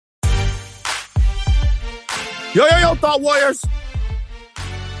Yo, Thought Warriors.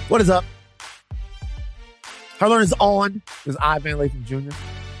 What is up? Her Learn is on. It's I, Van Lathan Jr.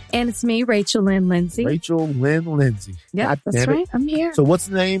 And it's me, Rachel Lynn Lindsay. Rachel Lynn Lindsay. Yeah, that's right. I'm here. So what's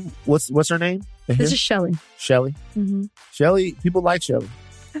the name? What's her name? This is Shelly. Shelly? Mm-hmm. Shelly, people like Shelly.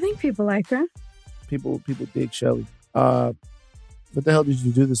 I think people like her. People dig Shelly. What the hell did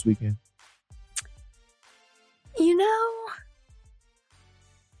you do this weekend? You know,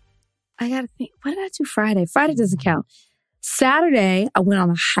 I got to think. What did I do Friday? Friday doesn't count. Saturday, I went on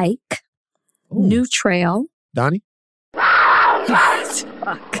a hike. Ooh. New trail. Donnie? Yes,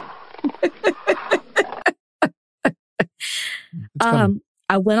 fuck.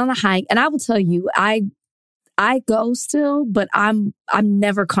 I went on a hike, and I will tell you, I go still, but I'm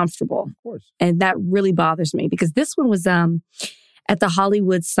never comfortable. Of course. And that really bothers me because this one was at the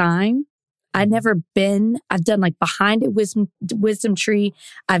Hollywood sign. I've never been. I've done like behind it Wisdom Tree.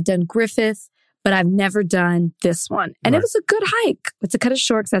 I've done Griffith, but I've never done this one. And It was a good hike. But to cut it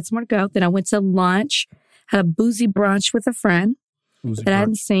short, because that's more to go. Then I went to lunch, had a boozy brunch with a friend that I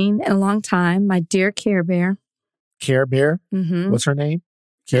hadn't seen in a long time. My dear Care Bear. Care Bear? Mm-hmm. What's her name?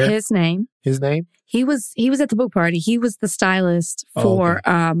 Care? His name. His name? He was at the book party. He was the stylist for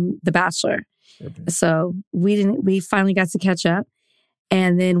The Bachelor. Okay. So we finally got to catch up.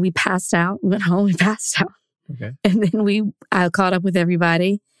 And then we passed out. We went home and passed out. Okay. And then I caught up with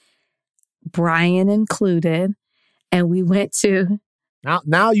everybody, Brian included, and we went to. Now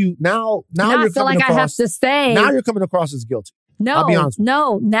I feel like I have to say. Now you're coming across as guilty. No, I'll be honest with you.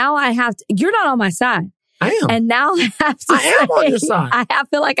 No. Now I have to. You're not on my side. I am. And now I have to. I am on your side. I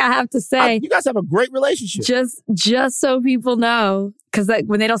feel like I have to say. You guys have a great relationship. Just so people know, because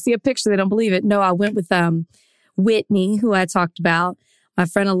when they don't see a picture, they don't believe it. No, I went with Whitney, who I talked about. My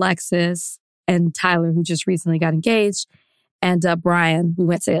friend Alexis and Tyler, who just recently got engaged, and Brian. We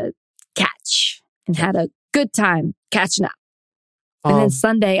went to catch and had a good time catching up. And then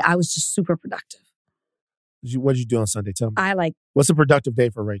Sunday, I was just super productive. What did you do on Sunday? Tell me. What's a productive day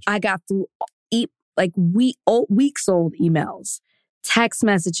for Rachel? I got through weeks old emails, text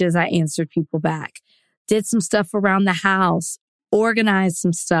messages. I answered people back, did some stuff around the house, organized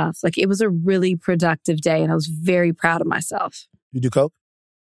some stuff. Like it was a really productive day, and I was very proud of myself. You do coke?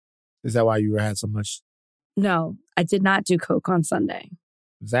 Is that why you had so much? No, I did not do coke on Sunday.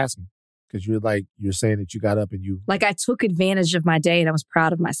 I was asking because you're saying that you got up and you... Like I took advantage of my day and I was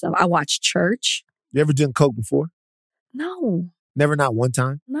proud of myself. I watched church. You ever done coke before? No. Never, not one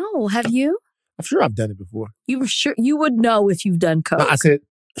time? No. Have you? I'm sure I've done it before. You sure you would know if you've done coke? No, I said,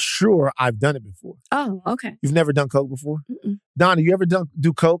 sure, I've done it before. Oh, okay. You've never done coke before? Mm-mm. Donna, you ever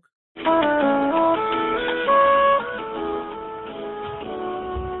do coke?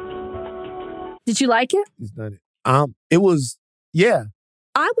 Did you like it? He's done it. It was, yeah.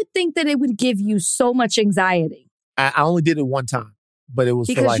 I would think that it would give you so much anxiety. I only did it one time, but it was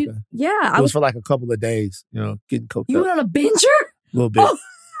for like a couple of days, getting coked You up. went on a binger? A little bit.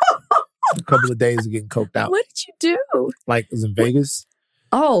 A couple of days of getting coked out. What did you do? Like, it was in Vegas.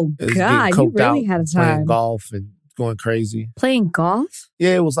 Oh, God, you really had a time. Playing golf and going crazy. Playing golf?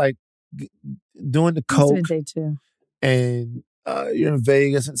 Yeah, it was like doing the coke. That's day too. And you're in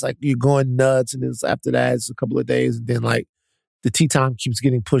Vegas, and it's like you're going nuts, and then after that, it's a couple of days, and then like the tea time keeps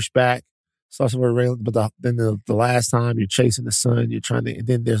getting pushed back. Starts over railing, but then the last time you're chasing the sun, you're trying to, and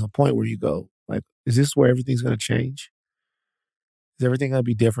then there's a point where you go, like, is this where everything's going to change? Is everything going to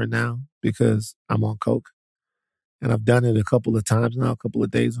be different now because I'm on coke? And I've done it a couple of times now, a couple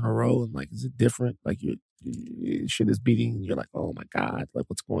of days in a row, and like, is it different? Like your shit is beating, and you're like, oh my God, like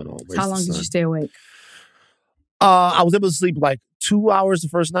what's going on? How long did you stay awake? I was able to sleep like 2 hours the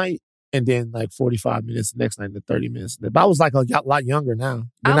first night, and then like 45 minutes the next night, and then 30 minutes. But I was like a lot younger now.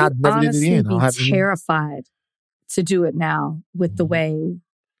 I would honestly be terrified to do it now with the way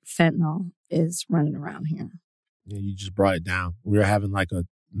fentanyl is running around here. Yeah, you just brought it down. We were having like a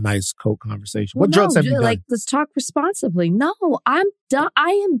nice coke conversation. Well, what drugs have you done? Like, let's talk responsibly. No, I'm done. I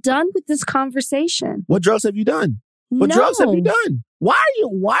am done with this conversation. What drugs have you done? What drugs have you done? Why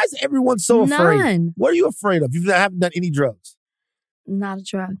is everyone so afraid? None. What are you afraid of? You haven't done any drugs. Not a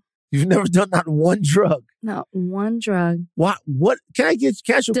drug. You've never done not one drug. Not one drug. What? Can I ask you a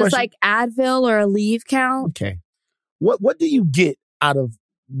question? Does like Advil or Aleve count? Okay. What do you get out of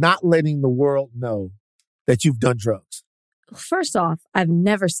not letting the world know that you've done drugs? First off, I've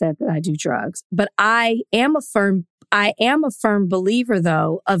never said that I do drugs, but I am a firm believer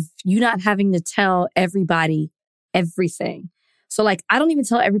though of you not having to tell everybody everything. So like, I don't even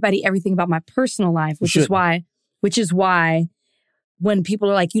tell everybody everything about my personal life, which is why when people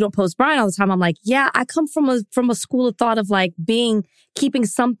are like, you don't post Brian all the time, I'm like, yeah, I come from a school of thought of like keeping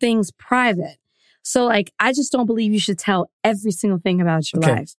some things private. So like, I just don't believe you should tell every single thing about your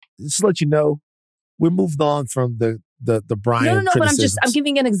life. Just to let you know, we're moved on from the Brian No, but criticisms. I'm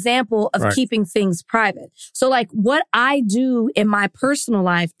giving an example of keeping things private. So like what I do in my personal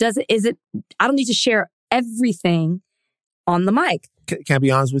life I don't need to share everything on the mic. Can I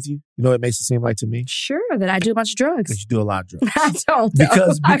be honest with you? You know what it makes it seem like to me? Sure, that I do a bunch of drugs. Because you do a lot of drugs. I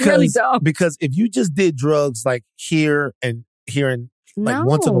don't. I really don't. Because if you just did drugs like here and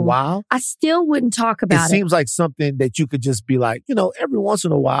once in a while, I still wouldn't talk about it. It seems like something that you could just be like, every once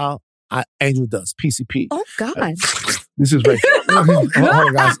in a while, Angel does PCP. Oh God. This is Rachel. Oh God. Hold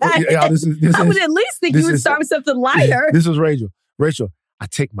on, guys. I would at least think you would start with something lighter. This is Rachel. Rachel, I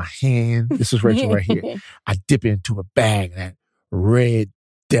take my hand. This is Rachel right here. I dip it into a bag of that red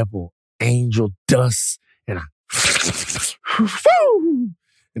devil angel dust, and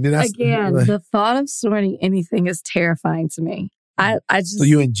and then again, the thought of snorting anything is terrifying to me. I just so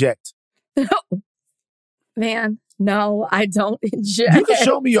you inject. Man, no, I don't inject. You can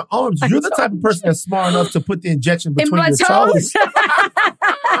show me your arms. You're the type of person that's smart enough to put the injection between your toes.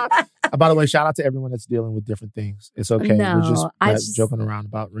 By the way, shout out to everyone that's dealing with different things. It's okay. No, We're just joking around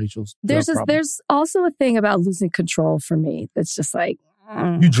about Rachel's. There's also a thing about losing control for me. That's just like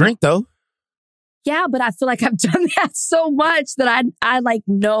you drink though. Yeah, but I feel like I've done that so much that I like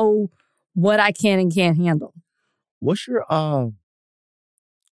know what I can and can't handle.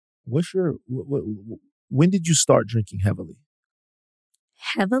 When did you start drinking heavily?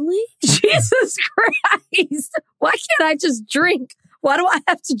 Heavily? Jesus Christ. Why can't I just drink? Why do I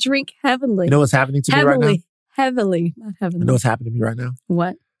have to drink heavily? You know what's happening to me right now? Heavily, not heavily. You know what's happening to me right now?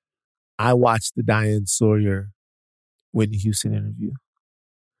 What? I watched the Diane Sawyer Whitney Houston interview.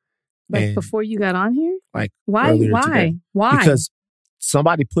 Like before you got on here? Like why? Today. Why? Because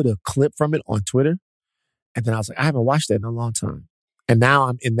somebody put a clip from it on Twitter, and then I was like, I haven't watched that in a long time. And now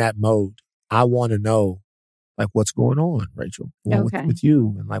I'm in that mode. I want to know, like, what's going on, Rachel, with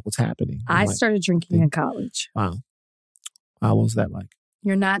you, and like what's happening. I started drinking in college. Wow. What was that like?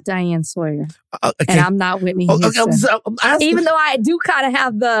 You're not Diane Sawyer, and I'm not Whitney Houston. Even though I do kind of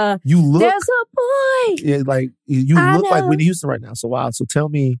have the you look. There's a boy. Yeah, like you look like Whitney Houston right now. So wow. So tell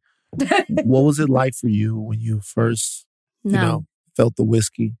me, what was it like for you when you first, felt the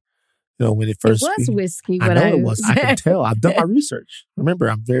whiskey? When it first was whiskey. I know it was. I can tell. I've done my research. Remember,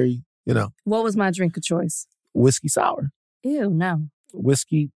 I'm very, What was my drink of choice? Whiskey sour. Ew, no.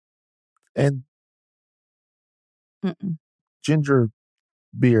 Whiskey and ginger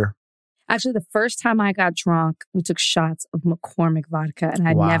beer. Actually, the first time I got drunk, we took shots of McCormick vodka, and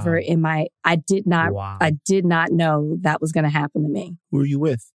I did not know that was going to happen to me. Who were you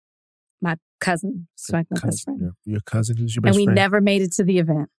with? My cousin. So my best friend. Your cousin who's your best friend? And we never made it to the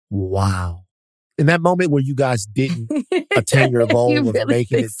event. Wow. In that moment where you guys didn't attain your goal of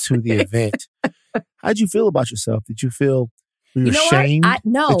making it to the event, how'd you feel about yourself? Did you feel ashamed?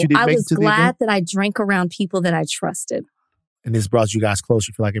 No, I was glad that I drank around people that I trusted. And this brought you guys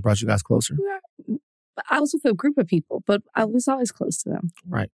closer? You feel like it brought you guys closer? I was with a group of people, but I was always close to them.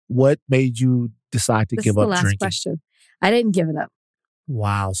 Right. What made you decide to give up drinking? This is the last question. I didn't give it up.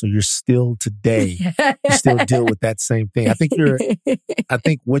 Wow. So you're still today, you still deal with that same thing. I think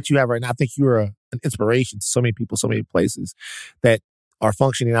what you have right now, I think you're an inspiration to so many people, so many places that are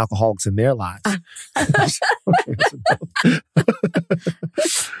functioning alcoholics in their lives.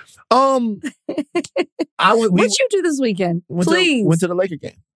 What'd you do this weekend? Please. Went to the Laker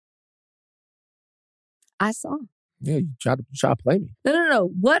game. I saw. Yeah, you tried to play me.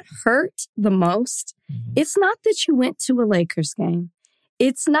 No. What hurt the most, it's not that you went to a Lakers game.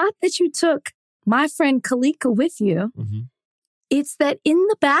 It's not that you took my friend Kalika with you. Mm-hmm. It's that in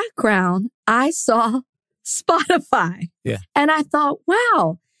the background, I saw Spotify. Yeah. And I thought,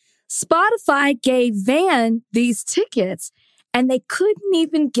 wow, Spotify gave Van these tickets and they couldn't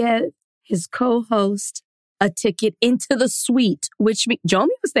even get his co-host a ticket into the suite, which Jomi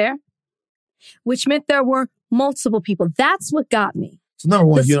was there, which meant there were multiple people. That's what got me. So number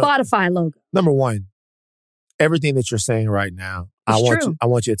one, the Spotify logo. Number one, everything that you're saying right now, I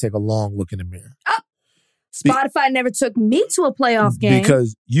want you to take a long look in the mirror. Spotify never took me to a playoff game.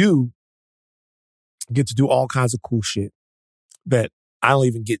 Because you get to do all kinds of cool shit that I don't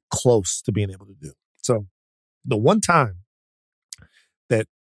even get close to being able to do. So the one time that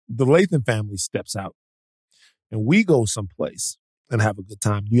the Latham family steps out and we go someplace and have a good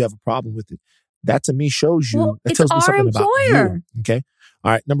time, you have a problem with it. That to me shows you, that tells me something about you. Okay.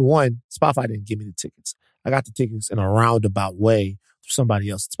 All right. Number one, Spotify didn't give me the tickets. I got the tickets in a roundabout way through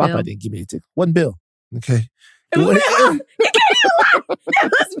somebody else. Spotify didn't give me the tickets. Wasn't Bill. Okay. You can't even lie.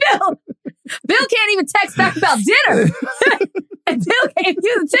 It was Bill. Bill can't even text back about dinner. And Bill gave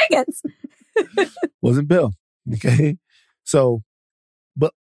you the tickets. Wasn't Bill. Okay. So,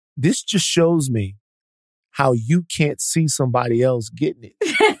 but this just shows me how you can't see somebody else getting it.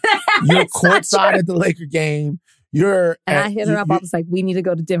 You're courtside at the Laker game. I hit her up. I was like, we need to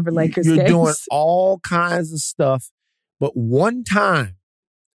go to Denver Lakers You're games. doing all kinds of stuff. But one time,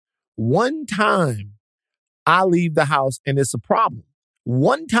 I leave the house and it's a problem.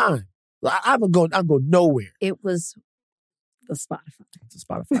 One time. I'm going nowhere. It was the Spotify. It's a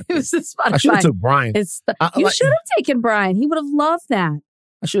Spotify. It was the Spotify. I should have took Brian. You should have taken Brian. He would have loved that.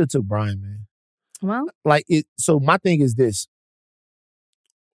 I should have took Brian, man. Well. So my thing is this.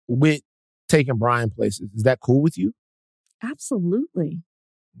 With taking Brian places, is that cool with you? Absolutely.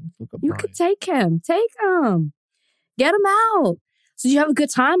 Look up You Brian. could take him. Take him. Get him out. So you have a good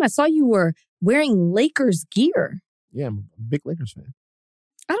time? I saw you were wearing Lakers gear. Yeah, I'm a big Lakers fan.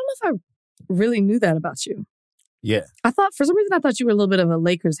 I don't know if I really knew that about you. Yeah. For some reason, I thought you were a little bit of a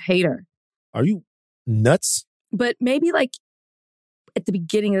Lakers hater. Are you nuts? But maybe like at the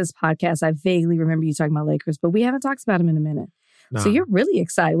beginning of this podcast, I vaguely remember you talking about Lakers, but we haven't talked about them in a minute. Nah. So you're really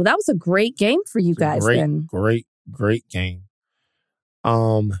excited. Well, that was a great game for you guys then. Great game.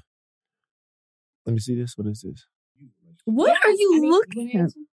 Let me see this. What is this? What are you looking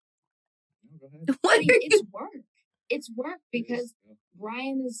at? It's work. It's work because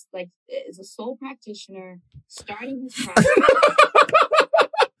Brian is a sole practitioner starting his project.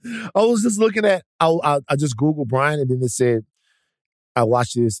 I was just looking at, I just Googled Brian and then it said, I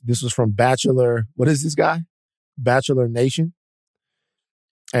watched this. This was from Bachelor. What is this guy? Bachelor Nation.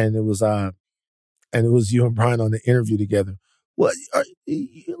 And it was you and Brian on the interview together. Well,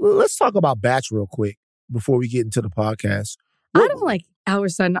 let's talk about Batch real quick before we get into the podcast. I don't like our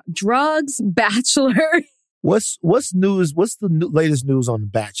son. Drugs, Bachelor. What's news? What's the latest news on the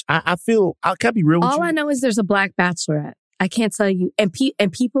Batch? I feel I can't be real with you. All I know is there's a black Bachelorette. I can't tell you. And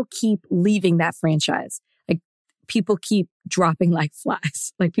people keep leaving that franchise. Like people keep dropping like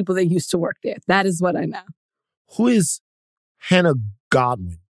flies. Like people that used to work there. That is what I know. Who is Hannah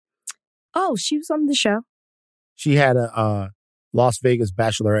Godwin? Oh, she was on the show. She had a Las Vegas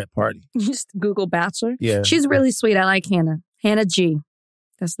bachelorette party. You just Google Bachelor? Yeah. She's really sweet. I like Hannah. Hannah G.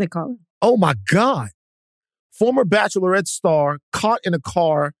 That's what they call her. Oh my God. Former bachelorette star caught in a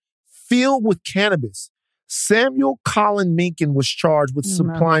car filled with cannabis. Samuel Colin Minkin was charged with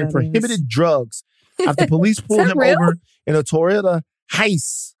supplying prohibited drugs after police pulled him over in a Toyota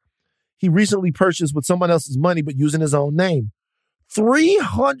Hiace he recently purchased with someone else's money but using his own name.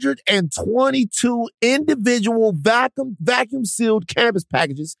 322 individual vacuum-sealed cannabis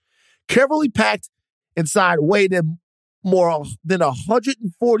packages, carefully packed inside, weighed more than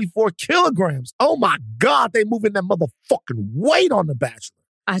 144 kilograms. Oh my God, they moving that motherfucking weight on The Bachelor.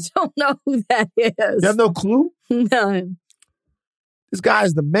 I don't know who that is. You have no clue? None. This guy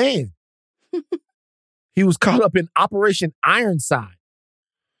is the man. He was caught up in Operation Ironside.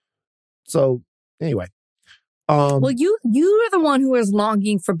 So, anyway. Well, you are the one who is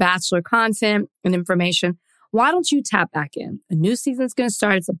longing for Bachelor content and information. Why don't you tap back in? A new season's going to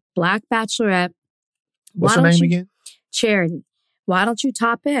start. It's a Black Bachelorette. What's her name again? Charity. Why don't you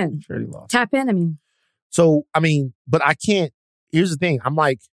tap in? Charity Lawson. Tap in, I mean. So, but I can't. Here's the thing. I'm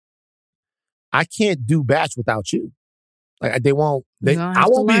like, I can't do Batch without you. Like, they won't. I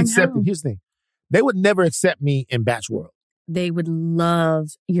won't be accepted. How. Here's the thing. They would never accept me in Batch World. They would love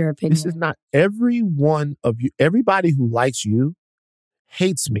your opinion. This is not every one of you. Everybody who likes you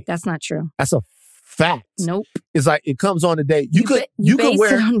hates me. That's not true. That's a fact. Nope. It's like it comes on today. You could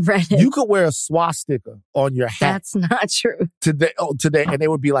wear a swastika on your hat. That's not true. Today, and they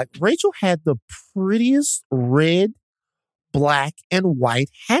would be like, Rachel had the prettiest red, black, and white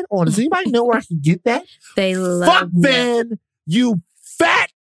hat on. Does anybody know where I can get that? They love Fuck Van, you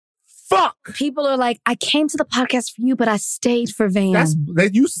fat fuck. People are like, I came to the podcast for you, but I stayed for Van. They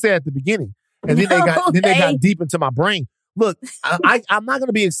used to say at the beginning. And then they got deep into my brain. Look, I'm not going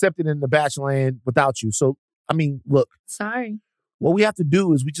to be accepted in the Bachelorland without you. So, look. Sorry. What we have to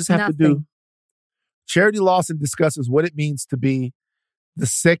do is we just have to do. Charity Lawson discusses what it means to be the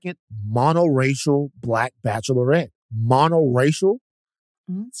second monoracial Black Bachelorette. Monoracial?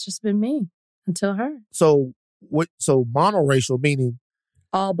 It's just been me until her. So monoracial meaning?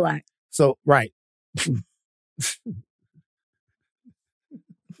 All Black. So, right.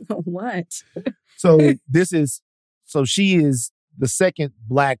 What? So she is the second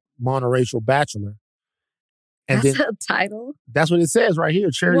Black monoracial bachelor. And that's a title? That's what it says right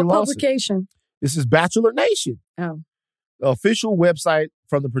here, Charity Lawson. What publication? This is Bachelor Nation. Oh. The official website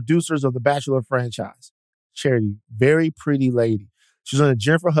from the producers of the Bachelor franchise. Charity, very pretty lady. She was on the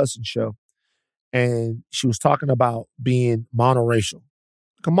Jennifer Hudson show, and she was talking about being monoracial.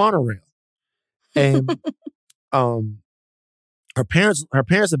 Like a monorail. And her parents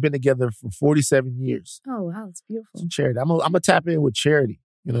have been together for 47 years. Oh, wow. That's beautiful. Charity. I'm going to tap in with Charity.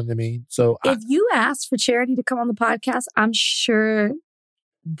 You know what I mean? So if you asked for Charity to come on the podcast, I'm sure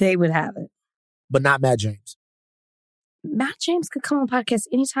they would have it. But not Matt James. Matt James could come on the podcast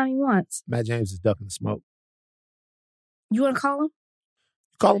anytime he wants. Matt James is ducking the smoke. You want to call him?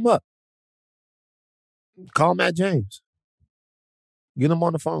 Call him up. Call Matt James. Get him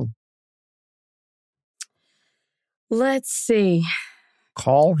on the phone. Let's see.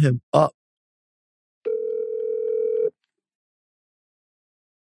 Call him up.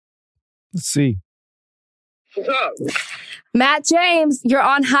 Let's see. What's up? Matt James, you're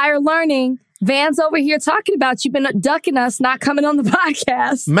on Higher Learning. Van's over here talking about you've been ducking us, not coming on the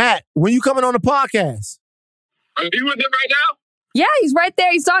podcast. Matt, when you coming on the podcast? Are you with him right now? Yeah, he's right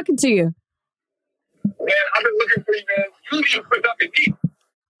there. He's talking to you. Man, I've been looking for you, man. You need to quit ducking me.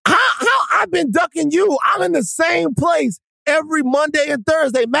 How I've been ducking you? I'm in the same place every Monday and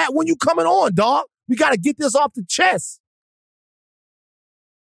Thursday. Matt, when you coming on, dog? We got to get this off the chest.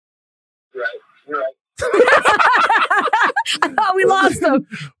 You're right. I thought we lost him.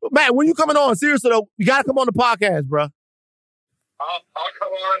 Matt, when you coming on? Seriously, though, you got to come on the podcast, bro. I'll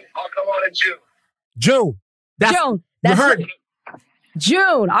come on in June. June. June. You heard it.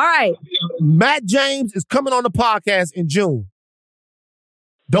 June. All right. Matt James is coming on the podcast in June.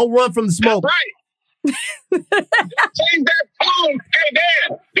 Don't run from the smoke. That's right. Change that tone. Hey, man.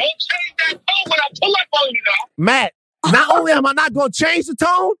 Don't change that tone when I pull up on you now. Matt, not only am I not going to change the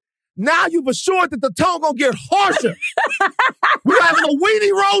tone, now you've assured that the tone going to get harsher. We're having a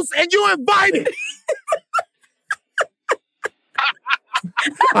weenie roast and you invited.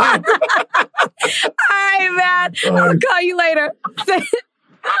 All right, Matt. I'll call you later.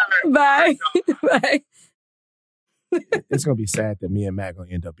 Bye. Bye. It's going to be sad that me and Matt going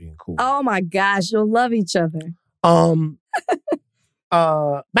to end up being cool. Oh, my gosh. You'll love each other. Matt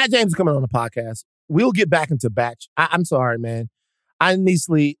James is coming on the podcast. We'll get back into batch. I'm sorry, man. I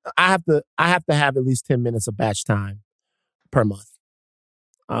have to have at least 10 minutes of batch time per month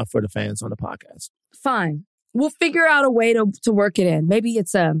for the fans on the podcast. Fine. We'll figure out a way to work it in. Maybe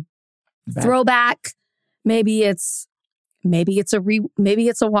it's a throwback. Maybe it's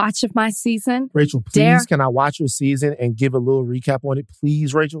a watch of my season. Rachel, please, can I watch your season and give a little recap on it,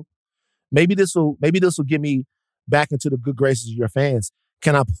 please, Rachel? Maybe this will get me back into the good graces of your fans.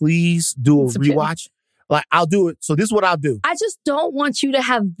 Can I please do a rewatch? Like, I'll do it. So this is what I'll do. I just don't want you to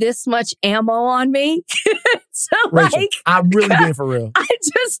have this much ammo on me. So, Rachel, I'm really being for real. I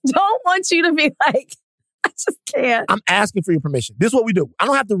just don't want you to be like, I just can't. I'm asking for your permission. This is what we do. I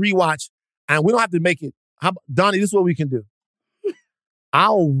don't have to rewatch, and we don't have to make it. Donnie, this is what we can do.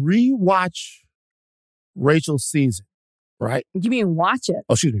 I'll rewatch Rachel's season, right? You mean watch it?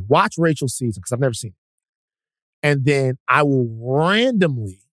 Oh, excuse me. Watch Rachel's season, because I've never seen it. And then I will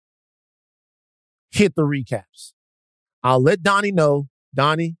randomly hit the recaps. I'll let Donnie know,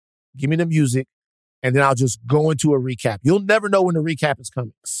 Donnie, give me the music, and then I'll just go into a recap. You'll never know when the recap is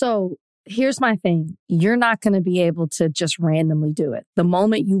coming. So here's my thing. You're not going to be able to just randomly do it. The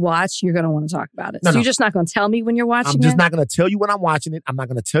moment you watch, you're going to want to talk about it. You're just not going to tell me when you're watching it? I'm just not going to tell you when I'm watching it. I'm not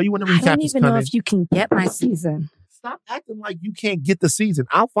going to tell you when the recap is coming. I don't even know if you can get my season. Stop acting like you can't get the season.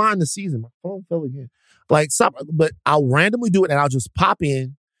 I'll find the season. My phone fell again. Like, stop. But I'll randomly do it, and I'll just pop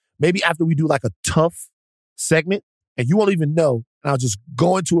in. Maybe after we do like a tough segment, and you won't even know, and I'll just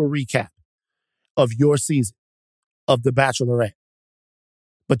go into a recap of your season of The Bachelorette.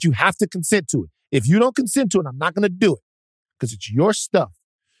 But you have to consent to it. If you don't consent to it, I'm not going to do it because it's your stuff.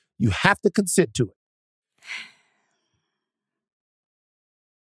 You have to consent to it.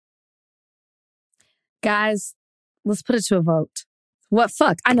 Guys, let's put it to a vote. What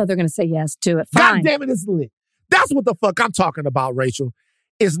fuck? I know they're going to say yes. Do it. Fine. God damn it, it's lit. That's what the fuck I'm talking about, Rachel.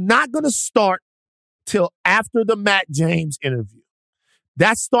 It's not going to start till after the Matt James interview.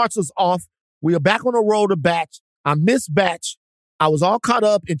 That starts us off. We are back on the road to Batch. I missed Batch. I was all caught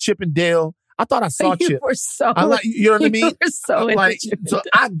up in Chip and Dale. I thought I saw Chip. You were so, you know what I mean? You were so like, so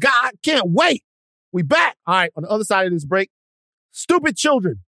I can't wait. We back. All right, on the other side of this break, stupid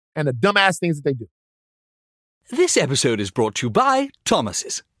children and the dumbass things that they do. This episode is brought to you by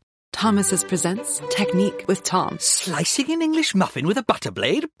Thomas's. Thomas's presents Technique with Tom. Slicing an English muffin with a butter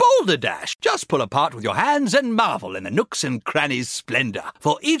blade? Boulder Dash! Just pull apart with your hands and marvel in the nooks and crannies' splendor.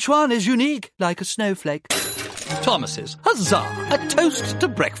 For each one is unique, like a snowflake. Thomas's, huzzah! A toast to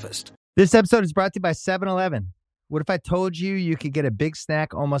breakfast. This episode is brought to you by 7-Eleven. What if I told you you could get a big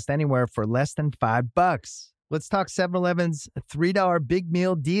snack almost anywhere for less than $5? Let's talk 7-Eleven's $3 big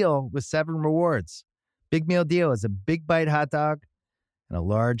meal deal with 7 rewards. Big meal deal is a big bite hot dog and a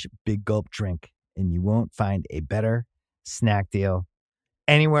large big gulp drink. and you won't find a better snack deal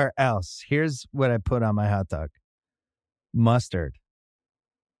anywhere else. Here's what I put on my hot dog. Mustard.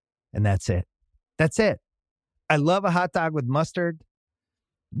 And that's it. That's it. I love a hot dog with mustard.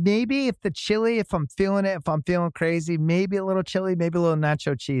 Maybe if I'm feeling it, if I'm feeling crazy, maybe a little chili, maybe a little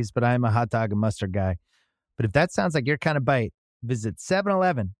nacho cheese, but I'm a hot dog and mustard guy. But if that sounds like your kind of bite, visit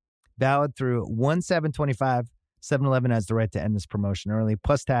 7-Eleven, valid through 1/7/25. 7-Eleven has the right to end this promotion early,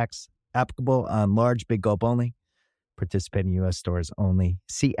 plus tax, applicable on large Big Gulp only. Participating U.S. stores only.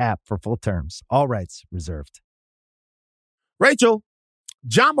 See app for full terms. All rights reserved. Rachel,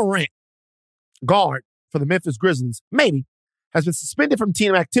 John Morant, guard for the Memphis Grizzlies, maybe, has been suspended from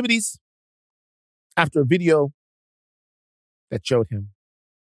team activities after a video that showed him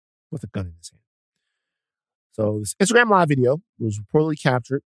with a gun in his hand. So this Instagram live video was reportedly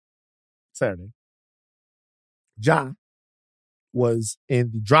captured Saturday. Ja was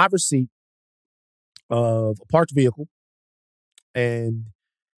in the driver's seat of a parked vehicle, and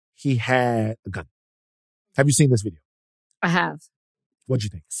he had a gun. Have you seen this video? I have. What'd you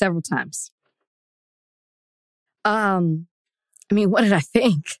think? Several times. What did I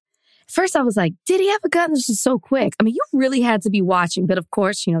think? First, I was like, did he have a gun? This is so quick. I mean, you really had to be watching. But of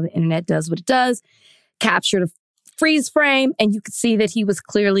course, the internet does what it does. Captured a freeze frame, and you could see that he was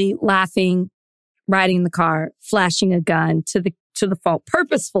clearly laughing, riding in the car, flashing a gun to the phone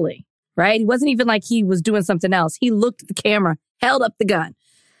purposefully, right? It wasn't even like he was doing something else. He looked at the camera, held up the gun.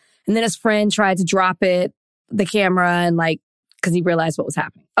 And then his friend tried to drop the camera, and because he realized what was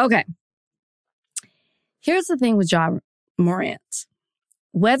happening. Okay. Here's the thing with Ja Morant.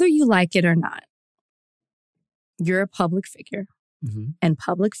 Whether you like it or not, you're a public figure. Mm-hmm. And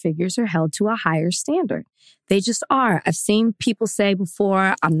public figures are held to a higher standard. They just are. I've seen people say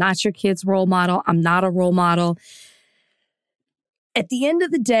before, I'm not your kid's role model. I'm not a role model. At the end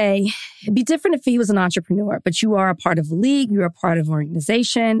of the day, it'd be different if he was an entrepreneur, but you are a part of a league, you're a part of an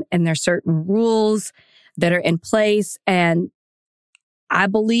organization, and there are certain rules that are in place. And I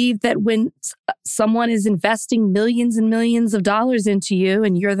believe that when someone is investing millions and millions of dollars into you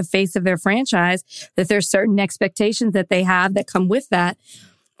and you're the face of their franchise, that there's certain expectations that they have that come with that.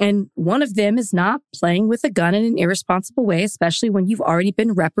 And one of them is not playing with a gun in an irresponsible way, especially when you've already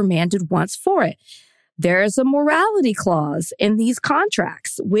been reprimanded once for it. There's a morality clause in these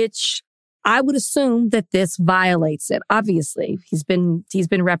contracts, which I would assume that this violates it. Obviously, he's been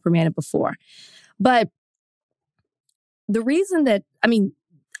reprimanded before. But the reason that,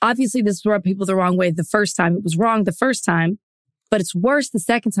 obviously this rubbed people the wrong way the first time. It was wrong the first time, but it's worse the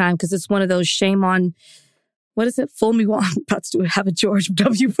second time because it's one of those shame on, what is it? Fool me once. I'm about to have a George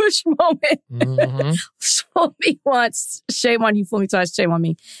W. Bush moment. Mm-hmm. Fool me once, shame on you. Fool me twice, shame on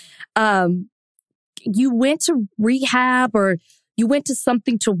me. You went to rehab or you went to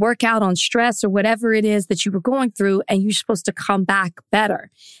something to work out on stress or whatever it is that you were going through, and you're supposed to come back better.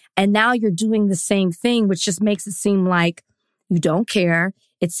 And now you're doing the same thing, which just makes it seem like you don't care.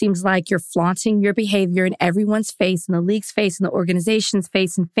 It seems like you're flaunting your behavior in everyone's face, in the league's face, in the organization's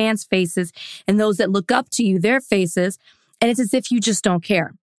face, in fans' faces, and those that look up to you, their faces. And it's as if you just don't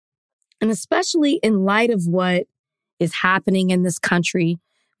care. And especially in light of what is happening in this country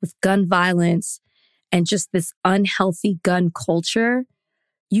with gun violence and just this unhealthy gun culture,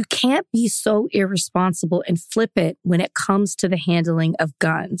 you can't be so irresponsible and flippant when it comes to the handling of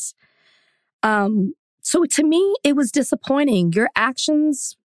guns. So to me, it was disappointing. Your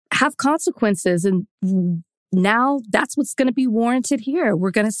actions have consequences, and now that's what's going to be warranted here.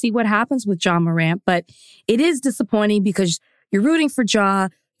 We're going to see what happens with Ja Morant, but it is disappointing because you're rooting for Ja.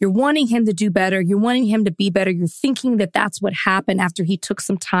 You're wanting him to do better. You're wanting him to be better. You're thinking that that's what happened after he took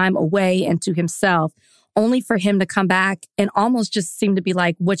some time away and to himself, only for him to come back and almost just seem to be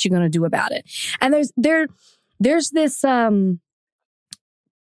like, what you going to do about it? And there's this, I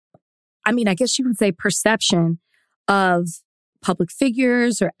guess you would say perception of public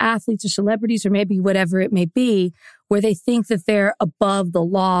figures or athletes or celebrities or maybe whatever it may be, where they think that they're above the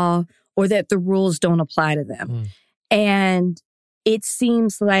law or that the rules don't apply to them. Mm. And it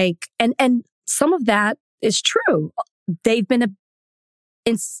seems like, and some of that is true. They've been,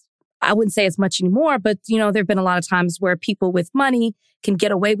 I wouldn't say as much anymore, but, there've been a lot of times where people with money can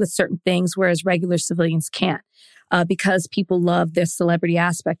get away with certain things, whereas regular civilians can't, because people love the celebrity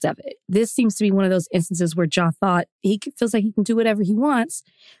aspect of it. This seems to be one of those instances where Ja thought feels like he can do whatever he wants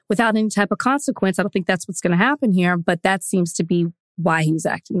without any type of consequence. I don't think that's what's going to happen here, but that seems to be why he was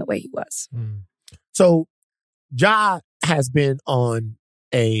acting the way he was. Mm. So Ja has been on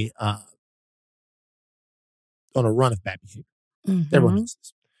a run of bad behavior. Mm-hmm. Everyone knows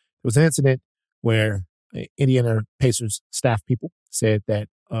this. There was an incident where Indiana Pacers staff people said that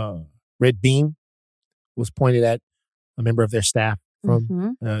Red Beam was pointed at a member of their staff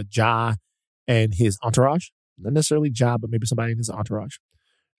from Ja and his entourage. Not necessarily Ja, but maybe somebody in his entourage.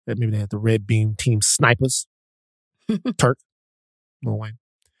 That maybe they had the Red Beam Team snipers, Turk, Lil Wayne,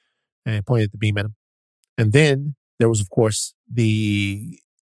 and pointed the beam at him. And then there was, of course, the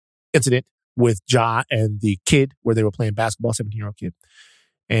incident with Ja and the kid where they were playing basketball, 17-year-old kid.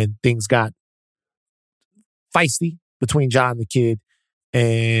 And things got feisty between Ja and the kid.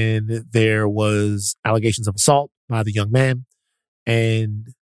 And there was allegations of assault by the young man. And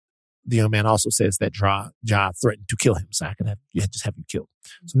the young man also says that Ja threatened to kill him. So I can just have you killed.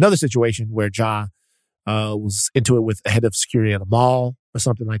 So another situation where Ja was into it with a head of security at a mall or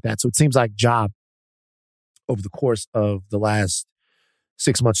something like that. So it seems like Ja, over the course of the last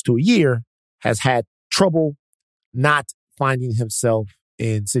 6 months to a year, has had trouble not finding himself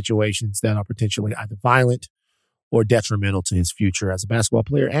in situations that are potentially either violent or detrimental to his future as a basketball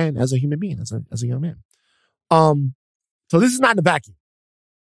player and as a human being, as a young man. So this is not in a vacuum.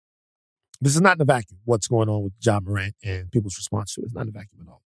 This is not in a vacuum, what's going on with Ja Morant and people's response to it. It's not in a vacuum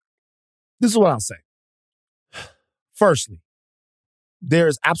at all. This is what I'll say. Firstly, there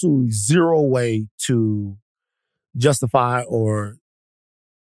is absolutely zero way to justify or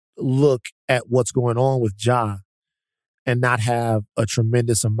look at what's going on with Ja and not have a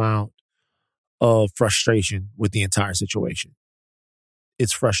tremendous amount of frustration with the entire situation.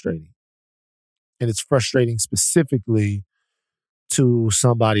 It's frustrating. And it's frustrating specifically to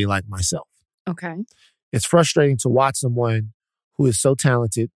somebody like myself. Okay. It's frustrating to watch someone who is so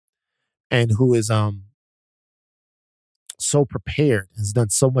talented and who is so prepared, has done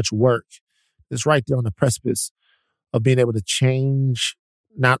so much work, is right there on the precipice of being able to change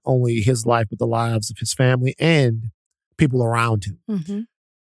not only his life, but the lives of his family and people around him. Mm-hmm.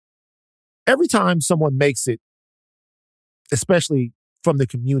 Every time someone makes it, especially from the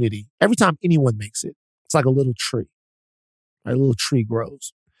community, every time anyone makes it, it's like a little tree. Right? A little tree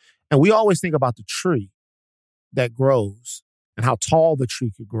grows. And we always think about the tree that grows and how tall the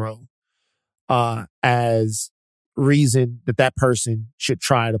tree could grow as reason that person should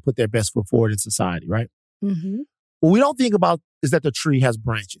try to put their best foot forward in society, right? Mm-hmm. What we don't think about is that the tree has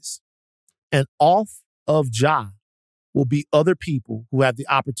branches. And off of Ja will be other people who have the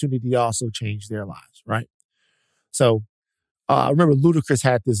opportunity to also change their lives, right? So I remember Ludacris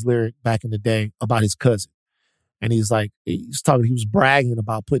had this lyric back in the day about his cousin. And he was bragging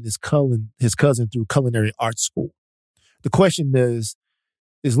about putting his cousin through culinary arts school. The question is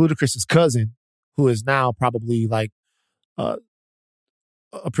Ludacris's cousin, who is now probably like a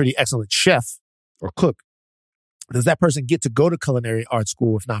pretty excellent chef or cook, does that person get to go to culinary arts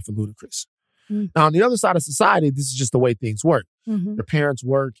school if not for Ludacris? Mm-hmm. Now, on the other side of society, this is just the way things work. Mm-hmm. Your parents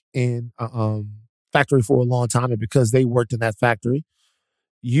work in a factory for a long time, and because they worked in that factory,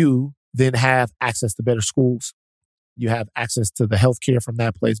 you then have access to better schools. You have access to the healthcare from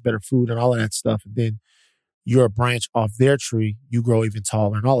that place, better food and all of that stuff. And then you're a branch off their tree. You grow even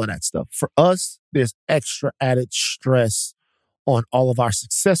taller and all of that stuff. For us, there's extra added stress on all of our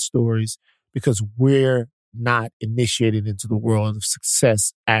success stories because we're not initiated into the world of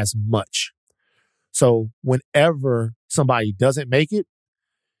success as much. So whenever somebody doesn't make it,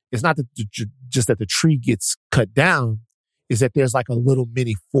 it's not that just that the tree gets cut down, is that there's like a little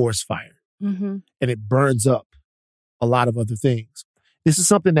mini forest fire. Mm-hmm. And it burns up a lot of other things. This is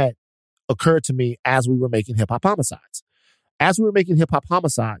something that occurred to me as we were making Hip Hop Homicides. As we were making Hip Hop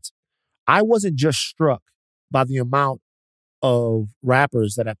Homicides, I wasn't just struck by the amount of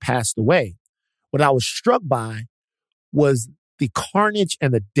rappers that had passed away. What I was struck by was the carnage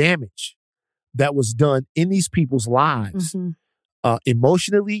and the damage that was done in these people's lives, mm-hmm.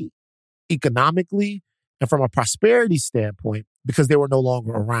 Emotionally, economically, and from a prosperity standpoint, because they were no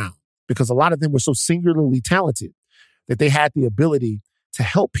longer around. Because a lot of them were so singularly talented that they had the ability to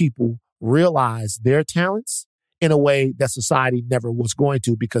help people realize their talents in a way that society never was going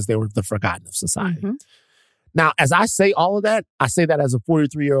to because they were the forgotten of society. Mm-hmm. Now, as I say all of that, I say that as a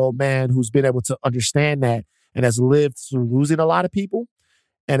 43-year-old man who's been able to understand that and has lived through losing a lot of people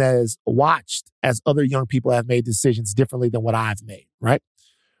and has watched as other young people have made decisions differently than what I've made, right?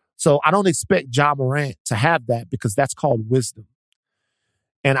 So I don't expect Ja Morant to have that because that's called wisdom.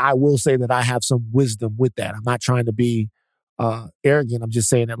 And I will say that I have some wisdom with that. I'm not trying to be arrogant. I'm just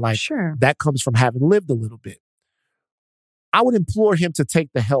saying that that comes from having lived a little bit. I would implore him to take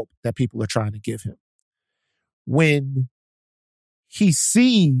the help that people are trying to give him. When he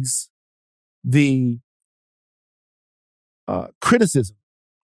sees the criticism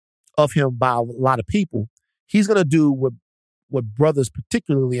of him by a lot of people, he's going to do what brothers,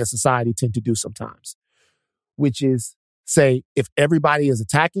 particularly in society, tend to do sometimes, which is say, if everybody is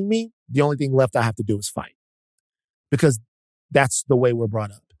attacking me, the only thing left I have to do is fight. Because that's the way we're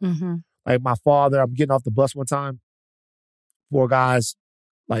brought up. Mm-hmm. Like my father, I'm getting off the bus one time, 4 guys,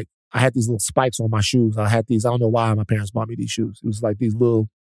 like I had these little spikes on my shoes. I don't know why my parents bought me these shoes. It was like these little,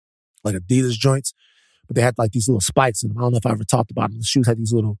 like Adidas joints, but they had like these little spikes in them. I don't know if I ever talked about them. The shoes had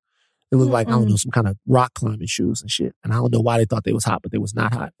these little, it looked like, I don't know, some kind of rock climbing shoes and shit. And I don't know why they thought they was hot, but they was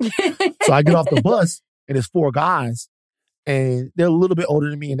not hot. So I get off the bus and there's 4 guys and they're a little bit older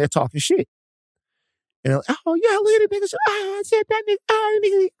than me and they're talking shit. And they're like, oh yeah, look at the nigga. Oh, I said that nigga, oh, the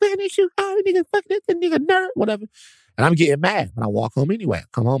nigga wearing that shoe. Oh, the nigga fucking that nigga nerd, whatever. And I'm getting mad. But I walk home anyway. I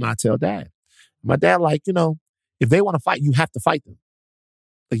come home and I tell Dad. My dad, like, if they want to fight, you have to fight them.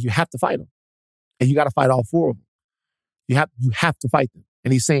 Like, you have to fight them. And you got to fight all 4 of them. You have to fight them.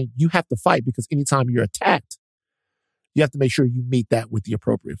 And he's saying you have to fight because anytime you're attacked, you have to make sure you meet that with the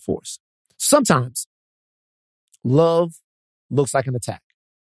appropriate force. Sometimes love looks like an attack.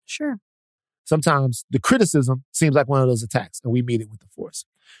 Sure. Sometimes the criticism seems like one of those attacks and we meet it with the force.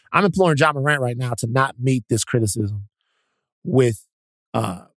 I'm imploring Ja Morant right now to not meet this criticism with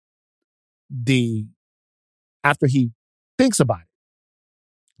after he thinks about it,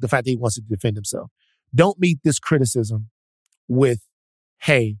 the fact that he wants to defend himself. Don't meet this criticism with,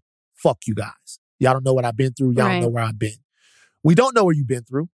 hey, fuck you guys. Y'all don't know what I've been through. Y'all don't know where I've been. We don't know where you've been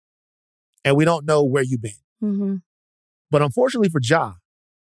through and we don't know where you've been. Mm-hmm. But unfortunately for Ja,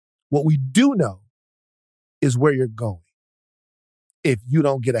 what we do know is where you're going if you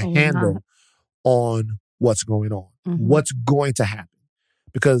don't get a handle on what's going on, what's going to happen.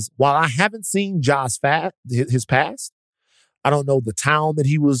 Because while I haven't seen Ja's his past, I don't know the town that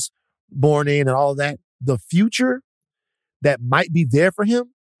he was born in and all of that, the future that might be there for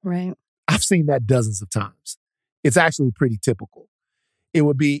him, right? I've seen that dozens of times. It's actually pretty typical. It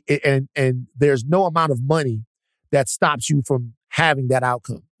would be, and there's no amount of money that stops you from having that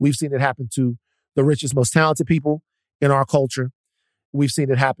outcome. We've seen it happen to the richest, most talented people in our culture. We've seen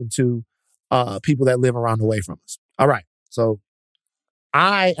it happen to people that live around the way from us. All right. So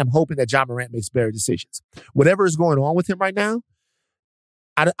I am hoping that Ja Morant makes better decisions. Whatever is going on with him right now,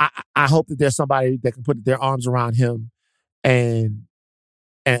 I hope that there's somebody that can put their arms around him and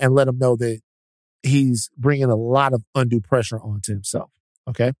let him know that he's bringing a lot of undue pressure onto himself.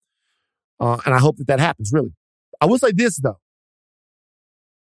 Okay. And I hope that happens, really. I will say this, though.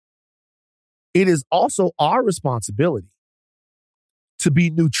 It is also our responsibility to be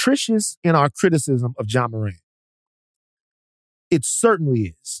nutritious in our criticism of Ja Morant. It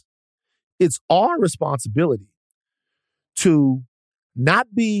certainly is. It's our responsibility to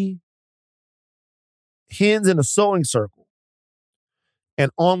not be hens in a sewing circle and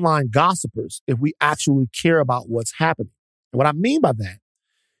online gossipers if we actually care about what's happening. And what I mean by that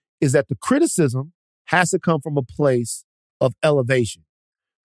is that the criticism has to come from a place of elevation.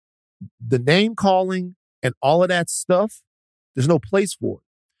 The name calling and all of that stuff, there's no place for it.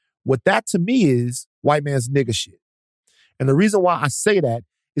 What that to me is white man's nigga shit. And the reason why I say that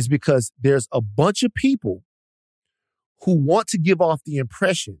is because there's a bunch of people who want to give off the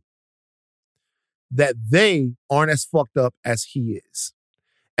impression that they aren't as fucked up as he is.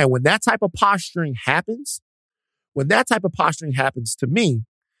 And when that type of posturing happens, to me,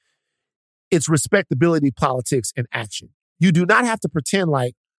 it's respectability politics in action. You do not have to pretend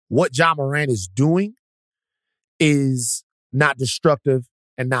like what Ja Morant is doing is not destructive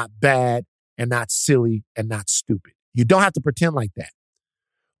and not bad and not silly and not stupid. You don't have to pretend like that.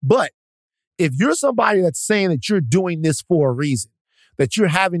 But if you're somebody that's saying that you're doing this for a reason, that you're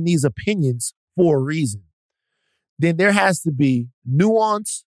having these opinions for a reason, then there has to be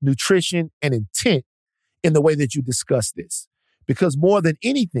nuance, nutrition, and intent in the way that you discuss this. Because more than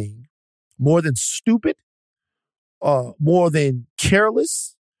anything, more than stupid, more than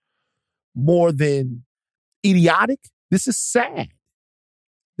careless, more than idiotic, this is sad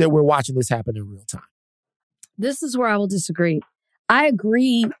that we're watching this happen in real time. This is where I will disagree. I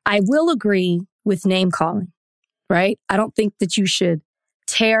will agree with name calling, right? I don't think that you should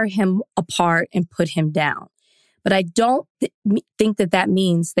tear him apart and put him down. But I don't think that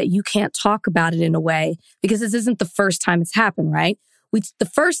means that you can't talk about it in a way, because this isn't the first time it's happened, right? The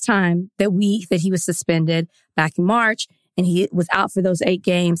first time that he was suspended back in March and he was out for those 8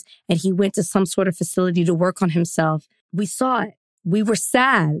 games and he went to some sort of facility to work on himself, we saw it. We were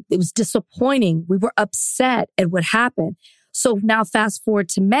sad. It was disappointing. We were upset at what happened. So now fast forward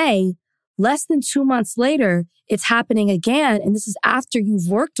to May, less than 2 months later, it's happening again. And this is after you've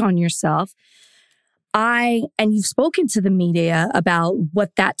worked on yourself. And you've spoken to the media about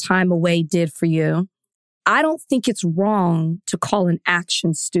what that time away did for you. I don't think it's wrong to call an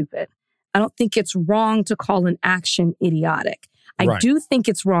action stupid. I don't think it's wrong to call an action idiotic. I Right. do think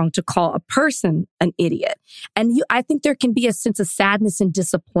it's wrong to call a person an idiot. And I think there can be a sense of sadness and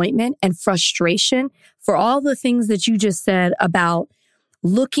disappointment and frustration for all the things that you just said about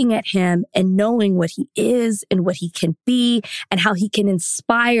looking at him and knowing what he is and what he can be and how he can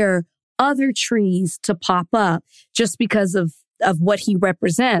inspire other trees to pop up just because of what he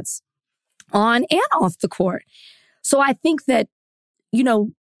represents on and off the court. So I think that, you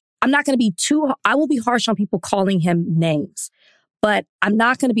know, I will be harsh on people calling him names, but I'm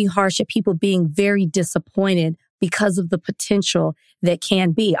not going to be harsh at people being very disappointed because of the potential that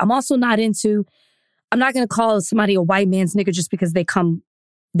can be. I'm also not going to call somebody a white man's nigga just because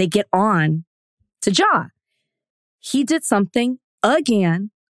they get on to Ja. He did something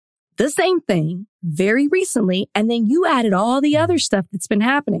again, the same thing very recently. And then you added all the other stuff that's been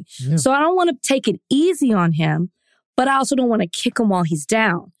happening. Yeah. So I don't want to take it easy on him, but I also don't want to kick him while he's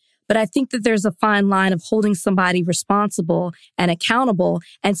down. But I think that there's a fine line of holding somebody responsible and accountable.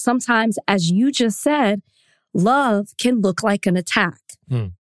 And sometimes, as you just said, love can look like an attack.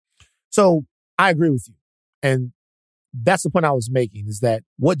 So I agree with you. And that's the point I was making, is that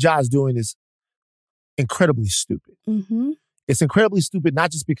what Ja's doing is incredibly stupid. Mm-hmm. It's incredibly stupid, not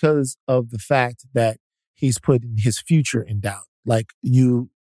just because of the fact that he's putting his future in doubt.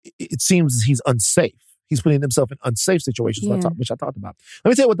 It seems he's unsafe. He's putting himself in unsafe situations, which I talked about. Let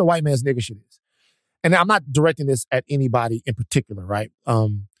me tell you what the white man's nigga shit is. And I'm not directing this at anybody in particular, right?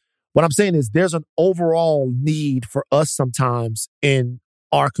 What I'm saying is there's an overall need for us sometimes in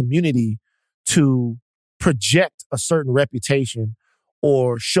our community to project a certain reputation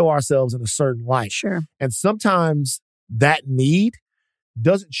or show ourselves in a certain light. Sure. And sometimes that need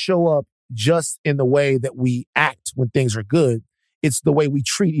doesn't show up just in the way that we act when things are good. It's the way we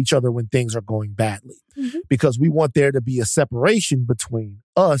treat each other when things are going badly. Mm-hmm. Because we want there to be a separation between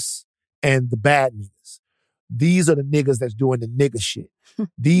us and the bad niggas. These are the niggas that's doing the nigga shit.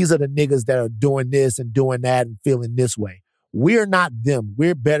 These are the niggas that are doing this and doing that and feeling this way. We're not them.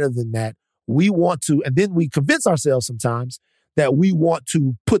 We're better than that. We want to, and then we convince ourselves sometimes that we want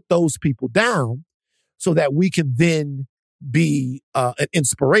to put those people down so that we can then be an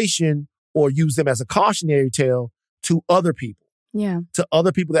inspiration or use them as a cautionary tale to other people. Yeah. To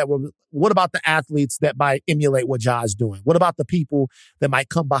other people what about the athletes that might emulate what Ja's doing? What about the people that might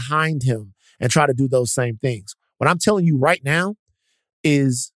come behind him and try to do those same things? What I'm telling you right now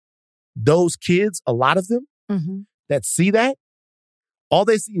is those kids, a lot of them that see that, all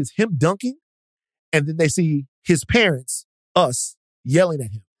they see is him dunking, and then they see his parents, us, yelling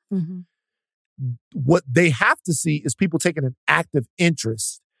at him. Mm-hmm. What they have to see is people taking an active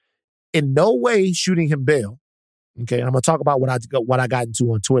interest, in no way shooting him bail. Okay, and I'm going to talk about what I got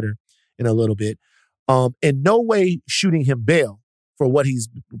into on Twitter in a little bit. In no way shooting him bail for what he's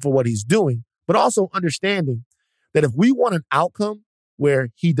doing, but also understanding that if we want an outcome where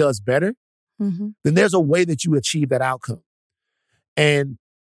he does better, then there's a way that you achieve that outcome. And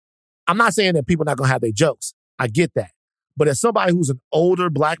I'm not saying that people are not going to have their jokes. I get that. But as somebody who's an older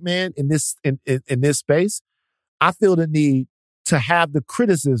black man in this space, I feel the need to have the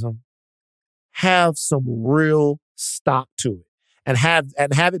criticism have some real stock to it and have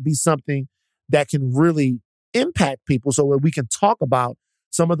it be something that can really impact people so that we can talk about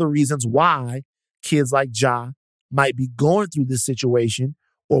some of the reasons why kids like Ja might be going through this situation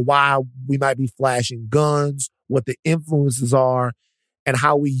or why we might be flashing guns, what the influences are, and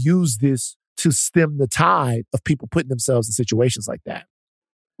how we use this to stem the tide of people putting themselves in situations like that.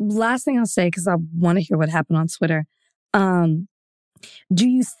 Last thing I'll say, because I want to hear what happened on Twitter. Do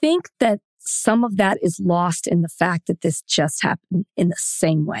you think that some of that is lost in the fact that this just happened in the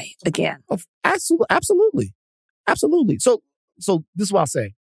same way again? Absolutely. So this is what I'll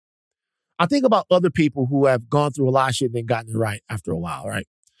say. I think about other people who have gone through a lot of shit and then gotten it right after a while, right?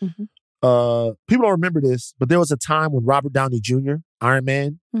 Mm-hmm. People don't remember this, but there was a time when Robert Downey Jr., Iron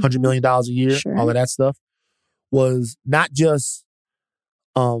Man, $100 million a year, all of that stuff, was not just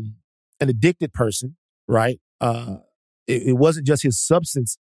an addicted person, right? It wasn't just his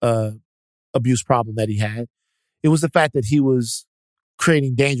substance abuse problem that he had. It was the fact that he was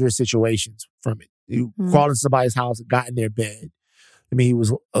creating dangerous situations from it. He crawled into somebody's house and got in their bed. I mean, he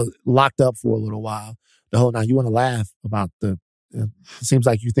was locked up for a little while. The whole night. You want to laugh about it seems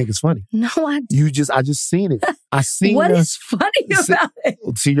like you think it's funny. No, I don't. I just seen it. I seen What is funny about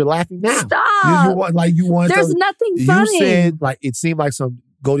it? See, you're laughing now. Stop. You want There's nothing funny. You said like it seemed like some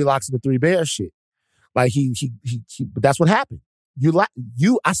Goldilocks and the Three Bears shit. Like he but that's what happened.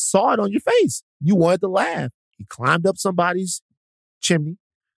 I saw it on your face. You wanted to laugh. He climbed up somebody's chimney,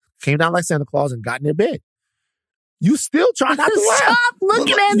 came down like Santa Claus and got in their bed. You still try not to laugh. Stop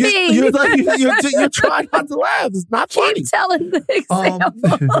looking at me. You're trying not to laugh. It's not funny. Keep telling the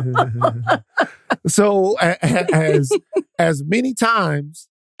example. So as many times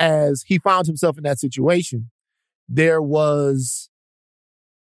as he found himself in that situation, there was,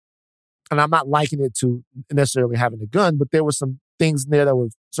 and I'm not likening it to necessarily having a gun, but there were some things in there that were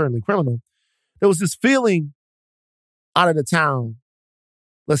certainly criminal. There was this feeling out of the town,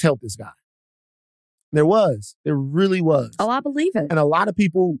 let's help this guy. There really was. Oh, I believe it. And a lot of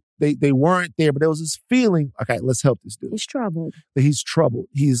people, they weren't there, but there was this feeling, okay, let's help this dude. He's troubled. He's troubled.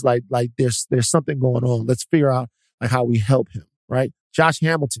 He's like there's something going on. Let's figure out like how we help him, right? Josh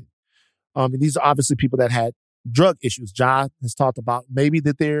Hamilton. And these are obviously people that had drug issues. Josh has talked about maybe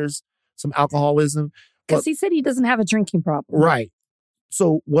that there's some alcoholism. Because he said he doesn't have a drinking problem. Right.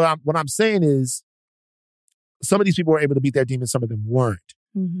 So what I'm saying is some of these people were able to beat their demons, some of them weren't.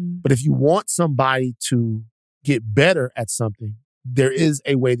 Mm-hmm. But if you want somebody to get better at something, there is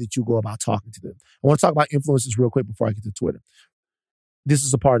a way that you go about talking to them. I want to talk about influences real quick before I get to Twitter. This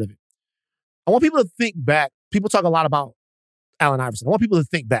is a part of it. I want people to think back. People talk a lot about Allen Iverson. I want people to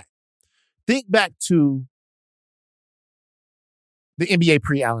think back. Think back to the NBA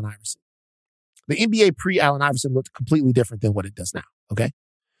pre-Allen Iverson. The NBA pre-Allen Iverson looked completely different than what it does now, okay?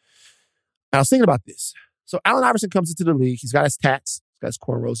 I was thinking about this. So Allen Iverson comes into the league. He's got his tats. He's got his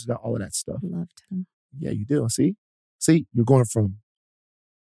cornrows. He's got all of that stuff. Loved him. Yeah, you do. See, you're going from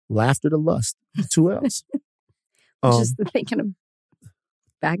laughter to lust. 2 L's. Just thinking of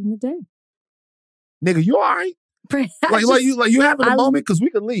back in the day. Nigga, you all right? You having a moment because we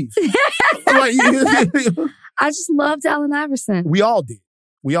could leave. I just loved Allen Iverson. We all did.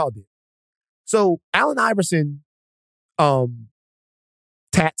 So Allen Iverson,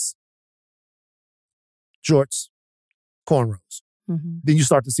 tats, jorts, cornrows. Mm-hmm. Then you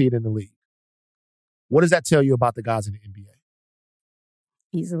start to see it in the league. What does that tell you about the guys in the NBA?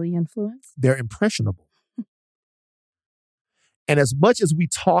 Easily influenced. They're impressionable. And as much as we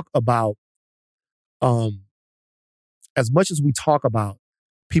talk about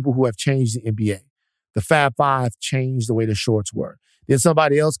people who have changed the NBA, the Fab Five changed the way the shorts were. Then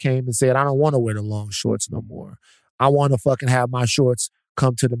somebody else came and said, I don't want to wear the long shorts no more. I want to fucking have my shorts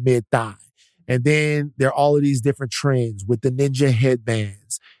come to the mid-thigh. And then there are all of these different trends with the ninja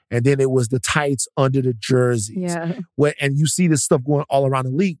headbands. And then it was the tights under the jerseys. Yeah. And you see this stuff going all around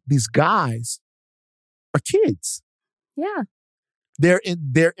the league. These guys are kids. Yeah. They're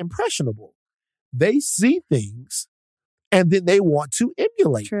impressionable. They see things and then they want to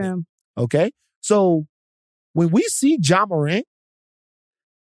emulate them. Okay? So when we see Ja Morant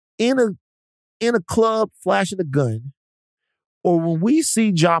in a club flashing a gun, or when we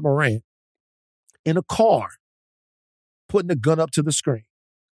see Ja Morant in a car putting a gun up to the screen,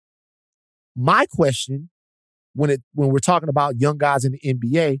 my question when we're talking about young guys in the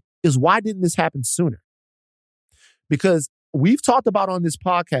NBA is, why didn't this happen sooner? Because we've talked about on this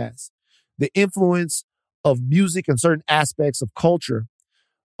podcast the influence of music and certain aspects of culture,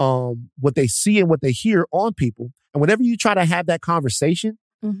 what they see and what they hear on people. And whenever you try to have that conversation,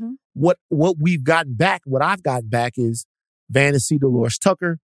 mm-hmm. what we've gotten back, what I've gotten back is Van is C. Dolores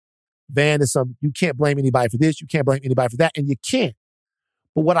Tucker. Van is you can't blame anybody for this. You can't blame anybody for that. And you can't.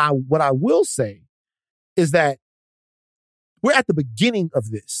 But what I will say is that we're at the beginning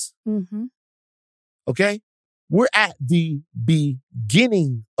of this. Mm-hmm. Okay? We're at the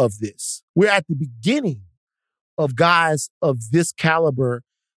beginning of this. We're at the beginning of guys of this caliber,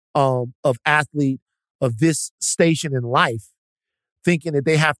 of athlete, of this station in life, thinking that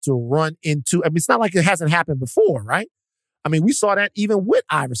they have to run into, it's not like it hasn't happened before, right? We saw that even with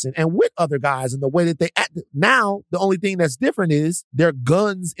Iverson and with other guys and the way that they act. Now, the only thing that's different is there are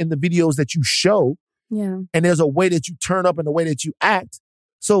guns in the videos that you show. Yeah. And there's a way that you turn up and the way that you act.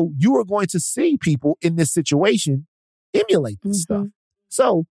 So you are going to see people in this situation emulate this mm-hmm. stuff.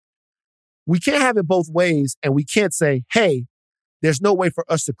 So we can't have it both ways. And we can't say, hey, there's no way for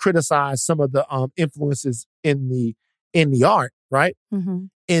us to criticize some of the influences in the art, right? Mm-hmm.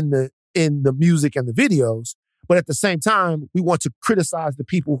 In the music and the videos. But at the same time, we want to criticize the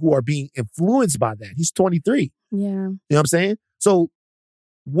people who are being influenced by that. He's 23. Yeah. You know what I'm saying? So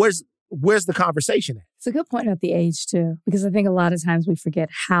where's the conversation at? It's a good point about the age, too, because I think a lot of times we forget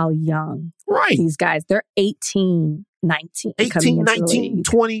how young these guys, they're 18, 19, 19,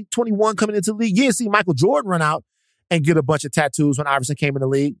 20, 21 coming into the league. You didn't see Michael Jordan run out and get a bunch of tattoos when Iverson came in the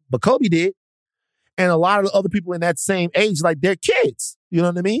league, but Kobe did. And a lot of the other people in that same age, like, they're kids. You know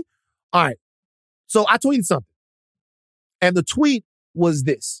what I mean? All right. So I tweeted something. And the tweet was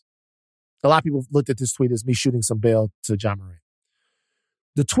this. A lot of people looked at this tweet as me shooting some bail to Ja Morant.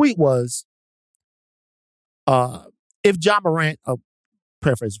 The tweet was, if John Morant,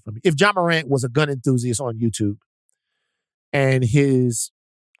 paraphrase it for me, if John Morant was a gun enthusiast on YouTube and his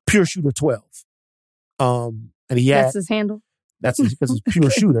Pure Shooter 12, and he had, That's his handle. that's because it's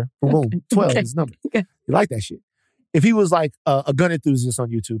Pure Shooter, boom, 12 is his number. Okay. You like that shit. If he was like a gun enthusiast on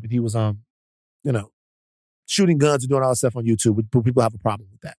YouTube and he was, shooting guns and doing all that stuff on YouTube, would people have a problem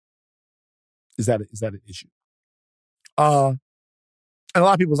with that? Is that an issue? And a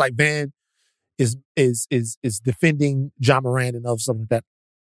lot of people's like, Van is defending John Morant and stuff like that.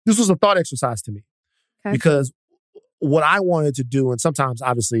 This was a thought exercise to me. Okay. Because what I wanted to do, and sometimes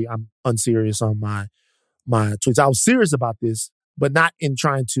obviously I'm unserious on my tweets. I was serious about this, but not in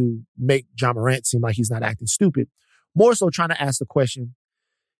trying to make John Morant seem like he's not acting stupid. More so trying to ask the question,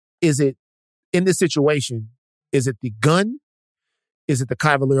 is it, in this situation, is it the gun? Is it the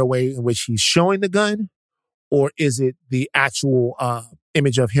cavalier way in which he's showing the gun? Or is it the actual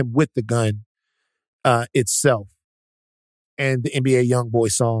image of him with the gun itself? And the NBA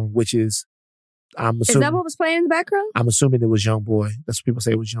YoungBoy song, which is, I'm assuming. Is that what was playing in the background? I'm assuming it was YoungBoy. That's what people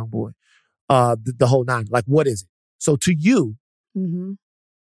say it was YoungBoy. The whole nine. Like, what is it? So to you,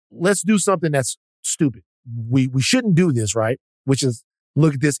 let's do something that's stupid. We shouldn't do this, right? Which is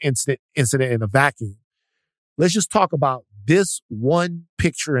look at this incident in a vacuum. Let's just talk about this one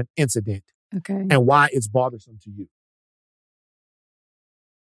picture and incident, okay, and why it's bothersome to you.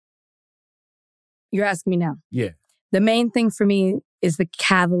 You're asking me now. Yeah. The main thing for me is the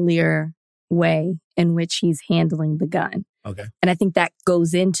cavalier way in which he's handling the gun. Okay. And I think that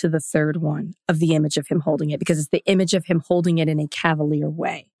goes into the third one of the image of him holding it, because it's the image of him holding it in a cavalier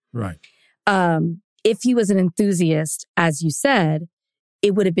way. Right. If he was an enthusiast, as you said,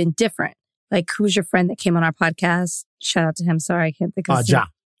 it would have been different. Like, who's your friend that came on our podcast? Shout out to him. Sorry, I can't think of his name.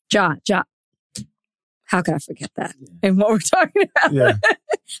 Ja. How could I forget that? Yeah. And what we're talking about. Yeah.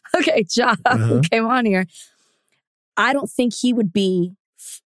 Okay, Ja, who came on here. I don't think he would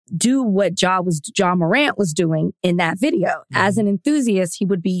do what John Morant was doing in that video. As an enthusiast, he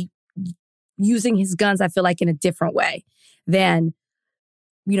would be using his guns, I feel like, in a different way than,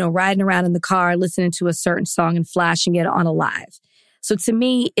 riding around in the car, listening to a certain song and flashing it on a live. So to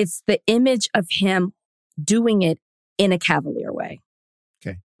me, it's the image of him doing it in a cavalier way.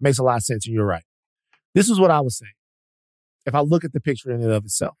 Okay. Makes a lot of sense, and you're right. This is what I was saying. If I look at the picture in and of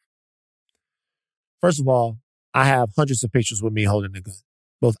itself, first of all, I have hundreds of pictures with me holding a gun,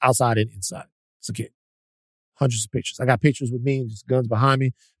 both outside and inside. As a kid. Hundreds of pictures. I got pictures with me and just guns behind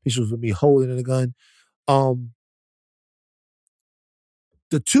me, pictures with me holding a gun. The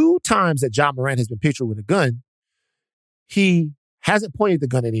two times that John Morant has been pictured with a gun, he hasn't pointed the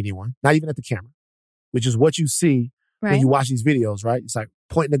gun at anyone, not even at the camera, which is what you see when you watch these videos, right? It's like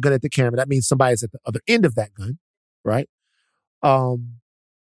pointing the gun at the camera. That means somebody's at the other end of that gun, right? And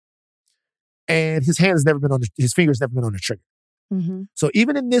his fingers never been on the trigger. Mm-hmm. So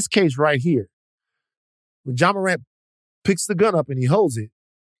even in this case right here, when John Morant picks the gun up and he holds it,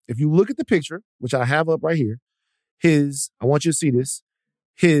 if you look at the picture, which I have up right here, I want you to see this,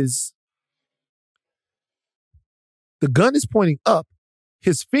 the gun is pointing up,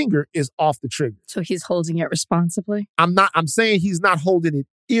 his finger is off the trigger. So he's holding it responsibly? I'm saying he's not holding it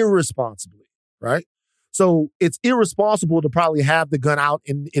irresponsibly, right? So it's irresponsible to probably have the gun out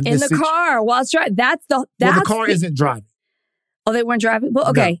in the car while it's driving. The car isn't driving. Oh, they weren't driving? Well,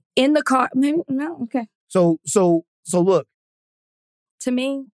 okay. No. In the car. Maybe, no, okay. So look. To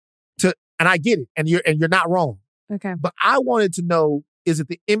me. And I get it. And you're not wrong. Okay. But I wanted to know, is it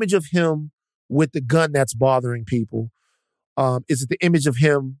the image of him with the gun that's bothering people? Is it the image of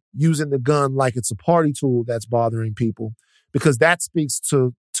him using the gun like it's a party tool that's bothering people? Because that speaks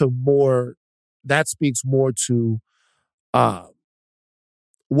more to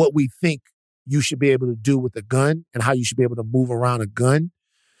what we think you should be able to do with a gun and how you should be able to move around a gun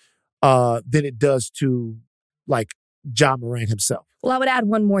than it does to, like, John Morant himself. Well, I would add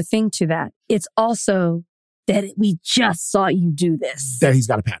one more thing to that. It's also that we just saw you do this. That he's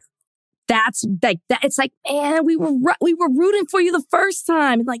got a pattern. That's like that. It's like, man, we were rooting for you the first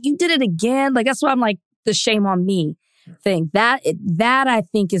time, and like you did it again. Like that's why I'm like the shame on me thing. That I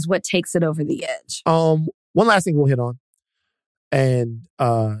think is what takes it over the edge. One last thing we'll hit on, and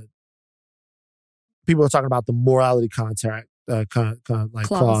people are talking about the morality contract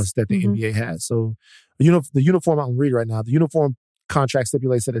clause that the NBA has. So the uniform I'm reading right now, the uniform contract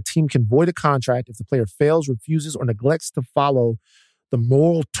stipulates that a team can void a contract if the player fails, refuses, or neglects to follow the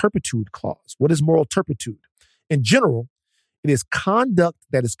moral turpitude clause. What is moral turpitude? In general, it is conduct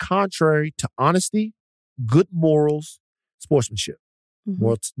that is contrary to honesty, good morals, sportsmanship.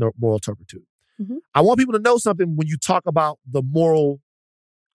 Moral turpitude. Mm-hmm. I want people to know something when you talk about the moral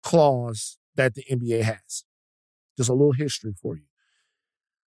clause that the NBA has. Just a little history for you.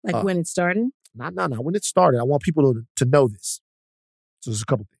 Like when it started? No. When it started, I want people to know this. So there's a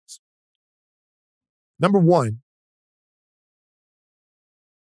couple things. Number one,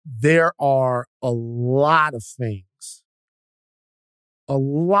 there are a lot of things,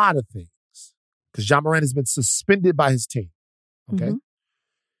 because Ja Morant has been suspended by his team, okay? Mm-hmm.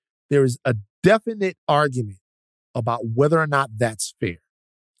 There is a definite argument about whether or not that's fair.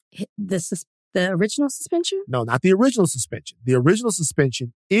 The original suspension? No, not the original suspension. The original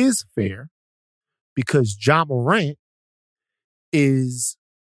suspension is fair because Ja Morant is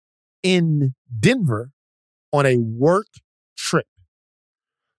in Denver on a work trip.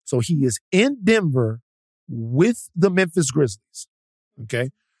 So he is in Denver with the Memphis Grizzlies, okay?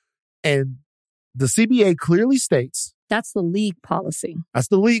 And the CBA clearly states... That's the league policy. That's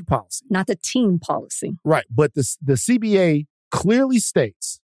the league policy. Not the team policy. Right, but the CBA clearly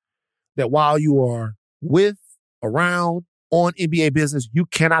states that while you are around, on NBA business, you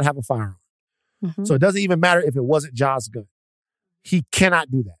cannot have a firearm. Mm-hmm. So it doesn't even matter if it wasn't Ja's gun. He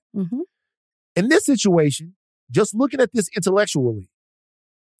cannot do that. Mm-hmm. In this situation, just looking at this intellectually,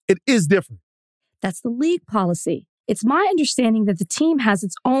 it is different. That's the league policy. It's my understanding that the team has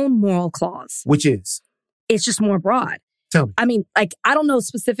its own moral clause. Which is? It's just more broad. Tell me. I mean, like, I don't know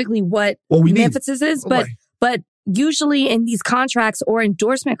specifically what Memphis's is, but usually in these contracts or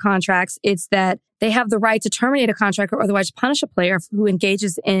endorsement contracts, it's that they have the right to terminate a contract or otherwise punish a player who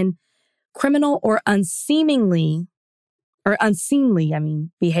engages in criminal or unseemly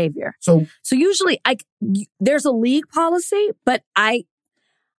behavior. So usually there's a league policy, but I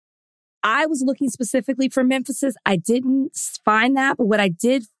was looking specifically for Memphis's. I didn't find that, but what I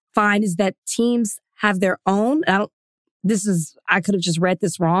did find is that teams have their own. I could have just read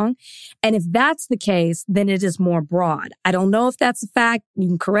this wrong. And if that's the case, then it is more broad. I don't know if that's a fact. You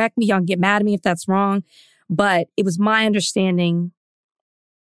can correct me. Y'all can get mad at me if that's wrong. But it was my understanding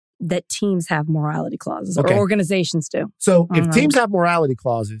that teams have morality clauses or organizations do. So if teams have morality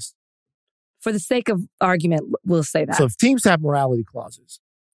clauses. For the sake of argument, we'll say that. So if teams have morality clauses,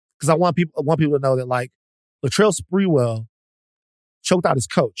 because I want people to know that, like, Latrell Sprewell choked out his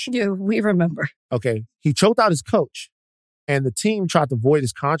coach. Yeah, we remember. Okay. He choked out his coach, and the team tried to void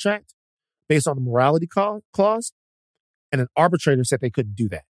his contract based on the morality clause, and an arbitrator said they couldn't do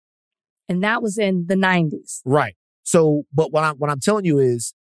that. And that was in the 90s. Right. So, but what I'm telling you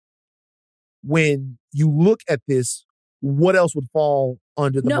is, when you look at this, what else would fall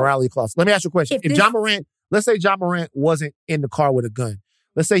under the morality clause? Let me ask you a question. If Ja Morant, let's say Ja Morant wasn't in the car with a gun.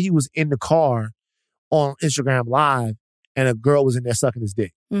 Let's say he was in the car on Instagram Live and a girl was in there sucking his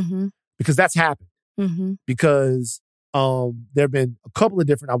dick. Mm-hmm. Because that's happened. Mm-hmm. Because there have been a couple of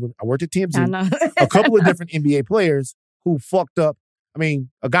different, I worked at TMZ, a couple of different NBA players who fucked up. I mean,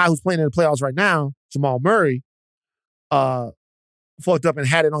 a guy who's playing in the playoffs right now, Jamal Murray, fucked up and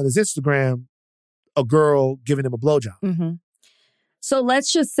had it on his Instagram, a girl giving him a blowjob. Mm-hmm. So let's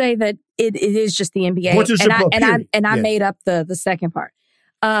just say that it is just the NBA. I made up the second part.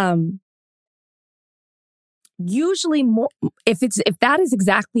 Usually more, if that is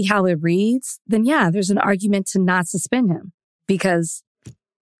exactly how it reads, then yeah, there's an argument to not suspend him, because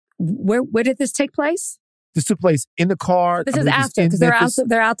where did this take place? This took place in the car. This is after, because they're out of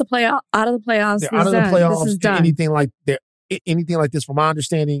the playoffs. They're out of the playoffs. This is done. Anything like this, from my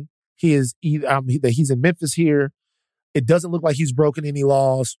understanding, he is that he's in Memphis here. It doesn't look like he's broken any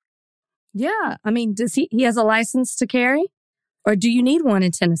laws. Yeah, I mean, does he has a license to carry? Or do you need one in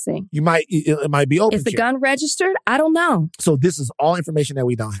Tennessee? It might be open. Is the gun registered? I don't know. So this is all information that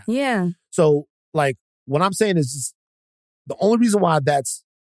we don't have. Yeah. So, like, what I'm saying is just, the only reason why that's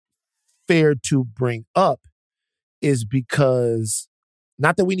fair to bring up is because,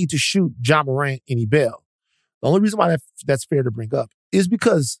 not that we need to shoot Ja Morant any bail. The only reason why that's fair to bring up is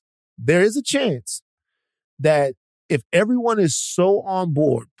because there is a chance that if everyone is so on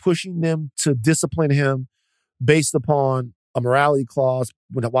board pushing them to discipline him based upon a morality clause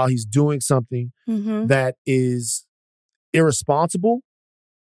while he's doing something that is irresponsible,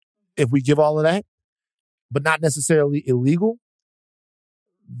 if we give all of that, but not necessarily illegal,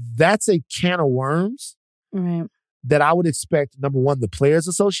 that's a can of worms that I would expect, number one, the Players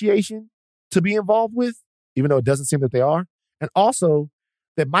Association to be involved with, even though it doesn't seem that they are. And also,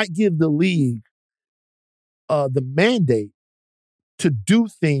 that might give the league the mandate to do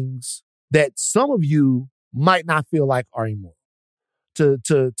things that some of you might not feel like are immoral. To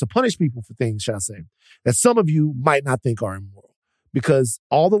punish people for things, shall I say, that some of you might not think are immoral. Because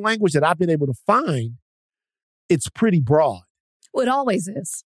all the language that I've been able to find, it's pretty broad. Well, it always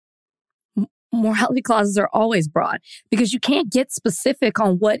is. morality clauses are always broad because you can't get specific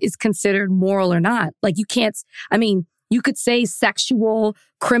on what is considered moral or not. Like you can't, I mean, you could say sexual,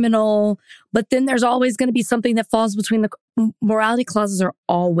 criminal, but then there's always going to be something that falls between the morality clauses are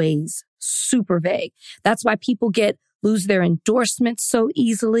always super vague. That's why people lose their endorsements so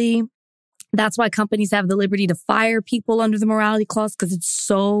easily. That's why companies have the liberty to fire people under the morality clause because it's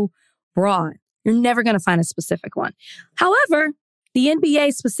so broad. You're never going to find a specific one. However, the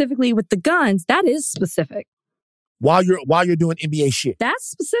NBA specifically with the guns, that is specific. While you're doing NBA shit. That's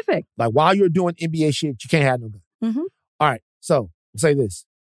specific. Like while you're doing NBA shit, you can't have no gun. Mm-hmm. All right. So I'll say this.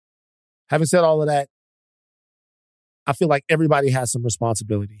 Having said all of that, I feel like everybody has some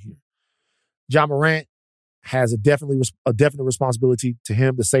responsibility here. Ja Morant has a definite responsibility to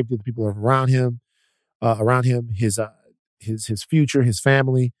him, the safety of the people around him, his future, his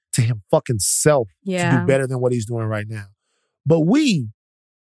family, to him fucking self to do better than what he's doing right now. But we,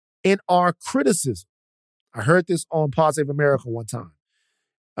 in our criticism, I heard this on Positive America one time.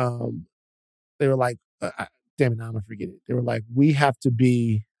 They were like, damn it, now I'm gonna forget it. They were like, we have to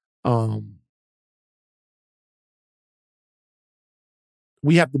be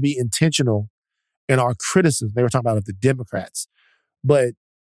intentional in our criticism. They were talking about the Democrats. But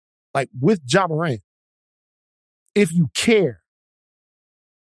like with Ja Morant, if you care,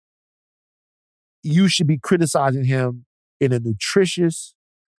 you should be criticizing him in a nutritious,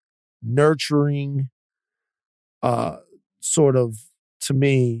 nurturing, sort of, to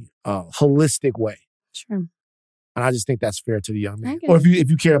me, holistic way. Sure. And I just think that's fair to the young man. Or if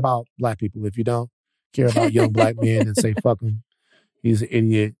you care about black people. If you don't care about young black men, and say, fuck him, he's an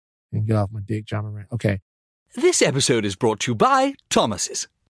idiot, and get off my dick, Ja Morant. Okay. This episode is brought to you by Thomas's.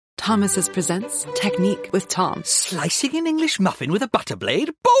 Thomas's presents Technique with Tom. Slicing an English muffin with a butter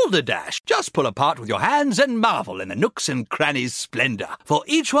blade? Boulder Dash! Just pull apart with your hands and marvel in the nooks and crannies' splendor. For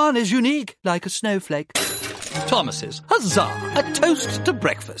each one is unique, like a snowflake. Thomas's, huzzah! A toast to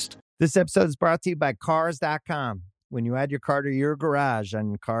breakfast. This episode is brought to you by Cars.com. When you add your car to your garage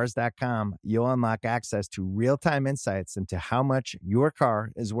on Cars.com, you'll unlock access to real-time insights into how much your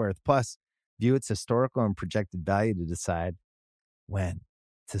car is worth. Plus, view its historical and projected value to decide when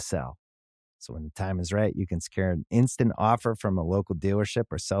to sell. So when the time is right, you can secure an instant offer from a local dealership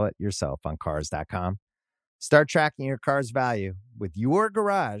or sell it yourself on Cars.com. Start tracking your car's value with your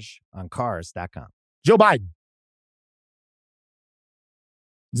garage on Cars.com. Joe Biden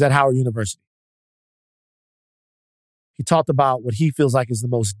is at Howard University. He talked about what he feels like is the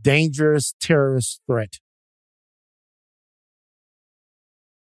most dangerous terrorist threat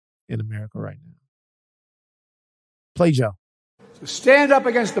in America right now. Play Joe. To stand up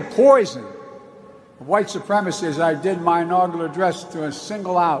against the poison of white supremacy, as I did my inaugural address, to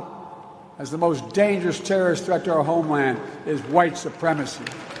single out as the most dangerous terrorist threat to our homeland is white supremacy.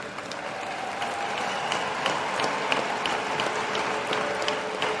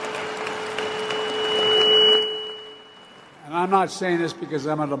 And I'm not saying this because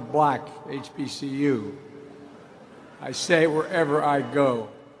I'm at a black HBCU. I say it wherever I go.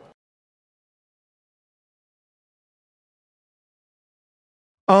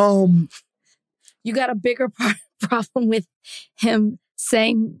 You got a bigger problem with him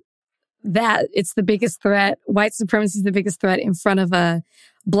saying that it's the biggest threat, white supremacy is the biggest threat in front of a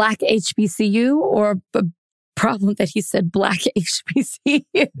black HBCU, or a problem that he said black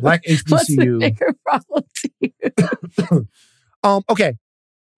HBCU? Black HBCU. What's the bigger problem to you? Okay.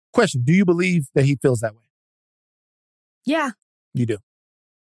 Question. Do you believe that he feels that way? Yeah. You do?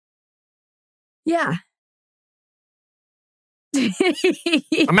 Yeah.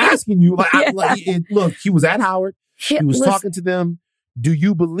 I'm asking you. Look, he was at Howard. He was talking to them. Do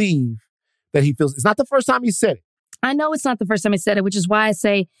you believe that he feels... It's not the first time he said it. I know it's not the first time he said it, which is why I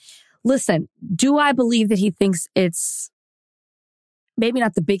say, listen, do I believe that he thinks it's maybe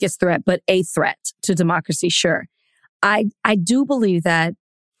not the biggest threat, but a threat to democracy? Sure. I do believe that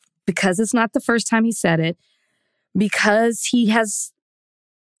because it's not the first time he said it, because he has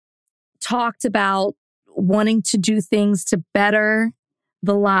talked about wanting to do things to better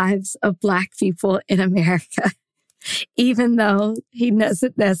the lives of Black people in America, even though he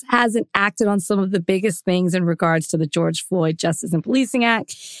hasn't acted on some of the biggest things in regards to the George Floyd Justice and Policing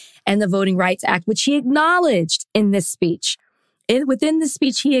Act and the Voting Rights Act, which he acknowledged in this speech. Within the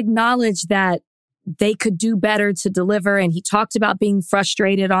speech, he acknowledged that they could do better to deliver, and he talked about being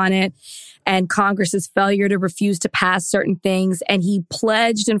frustrated on it and Congress's failure to refuse to pass certain things, and he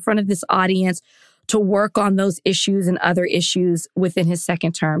pledged in front of this audience to work on those issues and other issues within his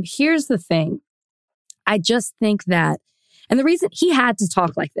second term. Here's the thing. I just think that, and the reason he had to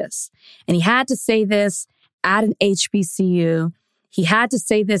talk like this, and he had to say this at an HBCU, He had to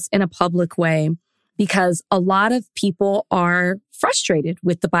say this in a public way because a lot of people are frustrated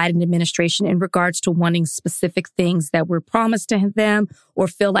with the Biden administration in regards to wanting specific things that were promised to them or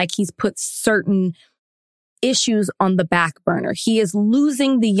feel like he's put certain issues on the back burner. He is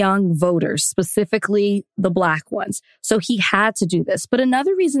losing the young voters, specifically the Black ones. So he had to do this. But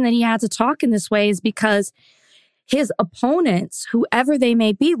another reason that he had to talk in this way is because his opponents, whoever they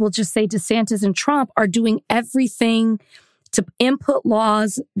may be, will just say DeSantis and Trump are doing everything to input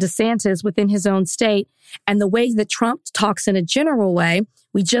laws, DeSantis within his own state. And the way that Trump talks in a general way,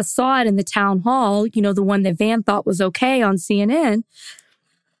 we just saw it in the town hall, the one that Van thought was okay on CNN.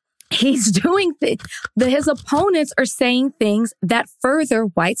 He's doing his opponents are saying things that further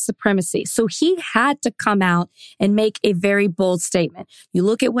white supremacy. So he had to come out and make a very bold statement. You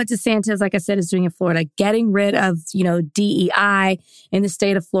look at what DeSantis, like I said, is doing in Florida, getting rid of, DEI in the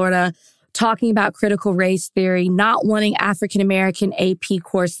state of Florida, talking about critical race theory, not wanting African-American AP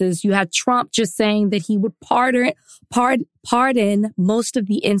courses. You had Trump just saying that he would pardon most of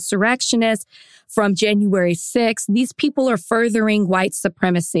the insurrectionists from January 6th. These people are furthering white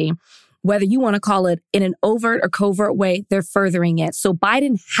supremacy. Whether you want to call it in an overt or covert way, they're furthering it. So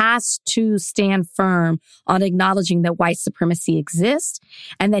Biden has to stand firm on acknowledging that white supremacy exists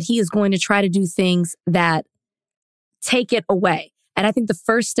and that he is going to try to do things that take it away. And I think the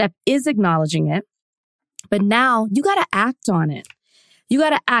first step is acknowledging it. But now you got to act on it. You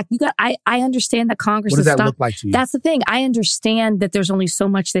got to act. I understand that Congress What does that look like to you? That's the thing. I understand that there's only so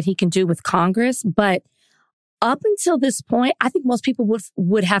much that he can do with Congress. But up until this point, I think most people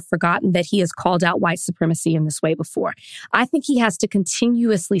would have forgotten that he has called out white supremacy in this way before. I think he has to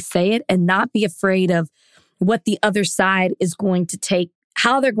continuously say it and not be afraid of what the other side is going to take,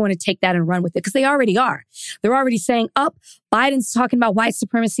 how they're going to take that and run with it, because they already are. They're already saying, Biden's talking about white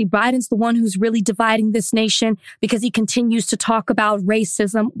supremacy. Biden's the one who's really dividing this nation because he continues to talk about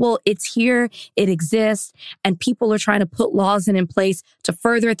racism. Well, it's here. It exists. And people are trying to put laws in place to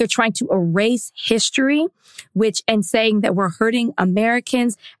further it. They're trying to erase history, and saying that we're hurting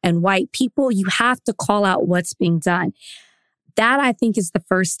Americans and white people. You have to call out what's being done. That, I think, is the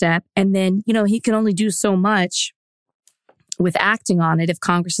first step. And then, he can only do so much with acting on it if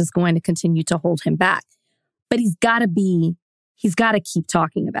Congress is going to continue to hold him back. But he's got to keep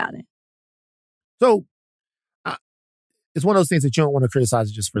talking about it. So it's one of those things that you don't want to criticize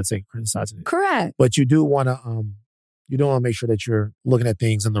it just for the sake of criticizing it. Correct. But you do want to make sure that you're looking at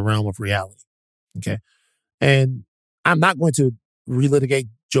things in the realm of reality. Okay. And I'm not going to relitigate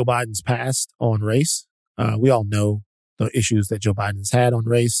Joe Biden's past on race. We all know the issues that Joe Biden's had on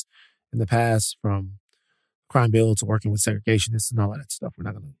race in the past, from crime bill to working with segregationists and all of that stuff. We're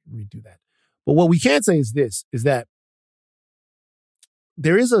not going to redo that. But what we can say is this, is that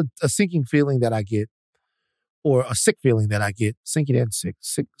there is a sinking feeling that I get, or a sick feeling that I get, sinking and sick,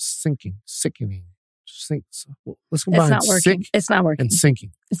 sickening. Let's combine it's not working. sick It's not working. and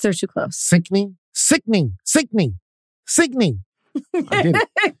sinking. They're too close. Sickening. I get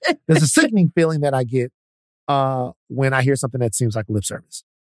it. There's a sickening feeling that I get when I hear something that seems like lip service.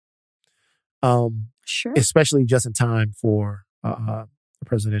 Sure. Especially just in time for a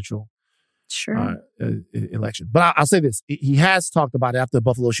presidential election. But I'll say this. He has talked about it after the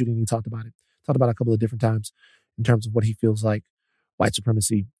Buffalo shooting. He talked about it a couple of different times in terms of what he feels like white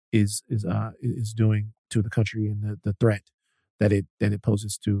supremacy is doing to the country and the threat that it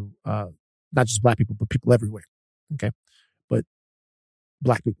poses to not just Black people, but people everywhere. Okay. But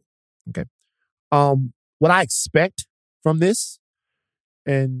Black people. Okay. What I expect from this,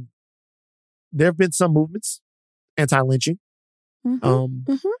 and there have been some movements, anti-lynching. What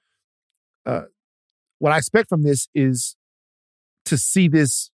I expect from this is to see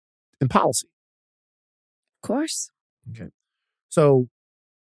this in policy. Of course. Okay. So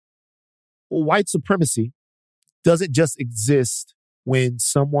white supremacy doesn't just exist when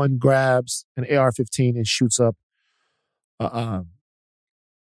someone grabs an AR-15 and shoots up a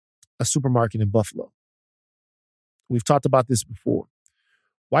supermarket in Buffalo. We've talked about this before.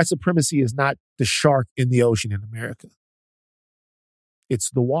 White supremacy is not the shark in the ocean in America.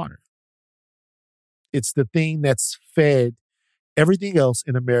 It's the water. It's the thing that's fed everything else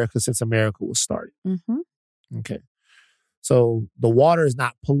in America since America was started. Okay. So the water is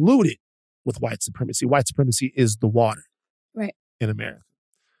not polluted with white supremacy. White supremacy is the water in America.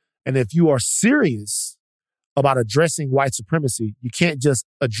 And if you are serious about addressing white supremacy, you can't just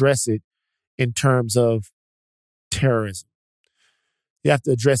address it in terms of terrorism. You have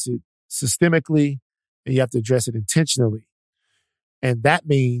to address it systemically, and you have to address it intentionally. And that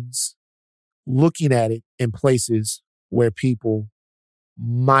means looking at it in places where people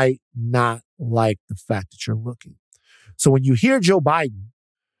might not like the fact that you're looking. So when you hear Joe Biden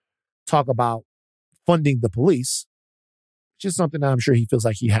talk about funding the police, which is something that I'm sure he feels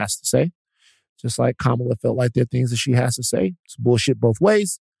like he has to say, just like Kamala felt like there are things that she has to say. It's bullshit both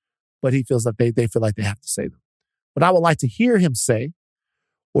ways, but he feels like they feel like they have to say them. What I would like to hear him say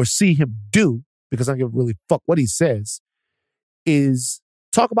or see him do, because I don't give a really fuck what he says, is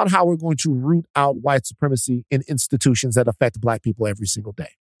talk about how we're going to root out white supremacy in institutions that affect Black people every single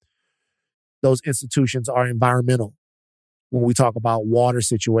day. Those institutions are environmental. When we talk about water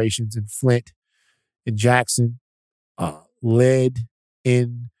situations in Flint, in Jackson, lead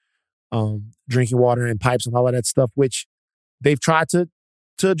in drinking water and pipes and all of that stuff, which they've tried to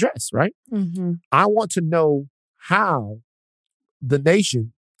address, right? Mm-hmm. I want to know how the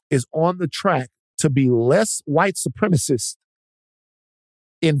nation is on the track to be less white supremacist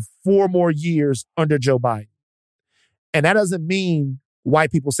in 4 more years under Joe Biden. And that doesn't mean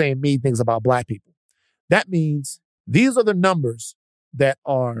white people saying mean things about Black people. That means these are the numbers that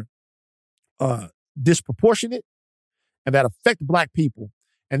are disproportionate and that affect Black people.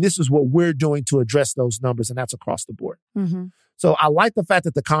 And this is what we're doing to address those numbers, and that's across the board. Mm-hmm. So I like the fact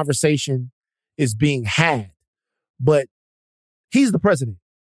that the conversation is being had, but he's the president.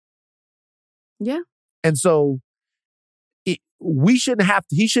 Yeah. And so he shouldn't have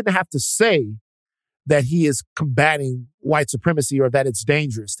to say that he is combating white supremacy or that it's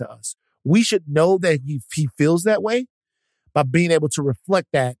dangerous to us. We should know that he feels that way by being able to reflect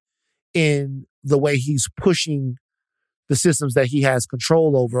that in the way he's pushing the systems that he has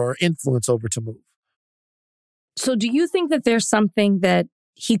control over or influence over to move. So do you think that there's something that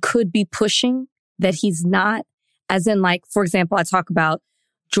he could be pushing that he's not? As in, like, for example, I talk about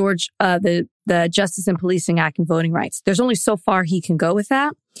George, the Justice and Policing Act and voting rights. There's only so far he can go with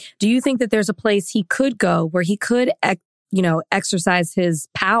that. Do you think that there's a place he could go where he could, exercise his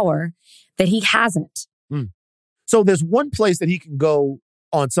power that he hasn't? So there's one place that he can go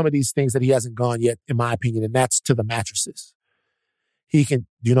on some of these things that he hasn't gone yet, in my opinion, and that's to the mattresses. Do you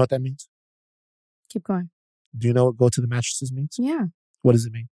know what that means? Keep going. Do you know what go to the mattresses means? Yeah. What does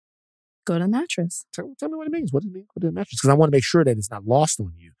it mean? Go to the mattress. Tell me what it means. What does it mean? Go to the mattress. Because I want to make sure that it's not lost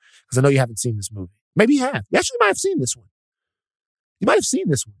on you. Because I know you haven't seen this movie. Maybe you have. You actually might have seen this one. You might have seen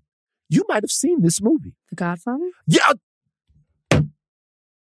this one. You might have seen this movie. The Godfather? Yeah.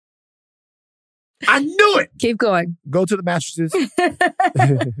 I knew it. Keep going. Go to the mattresses.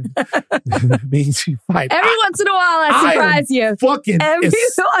 Means you fight. Every once in a while, I surprise you. Fucking Every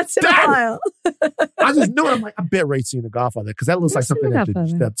once in a while. I just knew it. I'm like, I bet Ray's seen The Godfather because that looks like something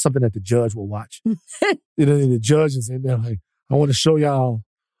that the judge will watch. The judge is in there like, I want to show y'all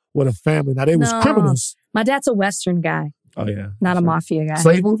what a family. Now they was criminals. My dad's a Western guy. Oh yeah, not a mafia guy.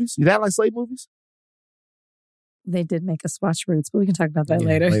 Slave movies? You dad like slave movies? They did make us watch Roots, but we can talk about that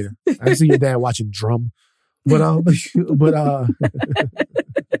later. I see your dad watching Drum. But all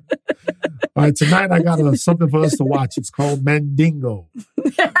right, tonight I got something for us to watch. It's called Mandingo.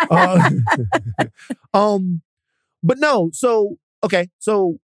 But no, so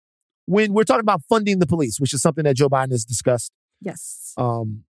when we're talking about funding the police, which is something that Joe Biden has discussed. Yes.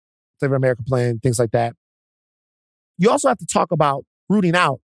 Save America Plan, things like that. You also have to talk about rooting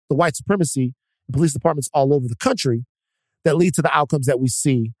out the white supremacy in police departments all over the country that lead to the outcomes that we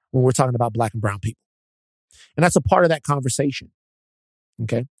see when we're talking about Black and brown people. And that's a part of that conversation.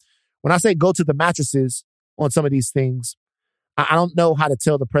 Okay. When I say go to the mattresses on some of these things, I don't know how to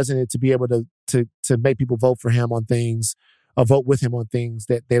tell the president to be able to make people vote for him on things or vote with him on things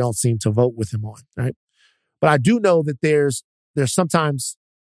that they don't seem to vote with him on. Right. But I do know that there's sometimes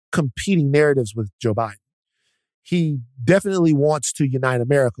competing narratives with Joe Biden. He definitely wants to unite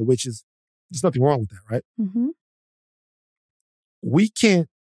America, which is, there's nothing wrong with that, right? Mm-hmm. We can't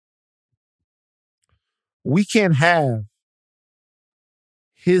have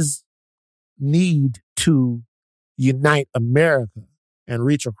his need to unite America and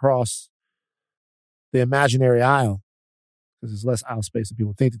reach across the imaginary aisle, because there's less aisle space than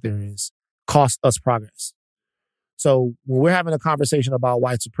people think that there is, cost us progress. So when we're having a conversation about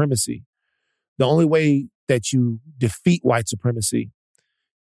white supremacy, the only way that you defeat white supremacy,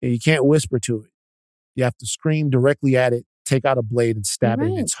 and you can't whisper to it, you have to scream directly at it, take out a blade and stab it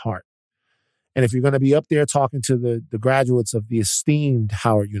in its heart. And if you're going to be up there talking to the graduates of the esteemed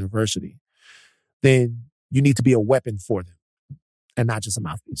Howard University, then you need to be a weapon for them and not just a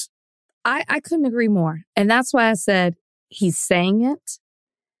mouthpiece. I couldn't agree more. And that's why I said he's saying it.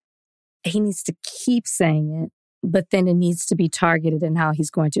 He needs to keep saying it, but then it needs to be targeted in how he's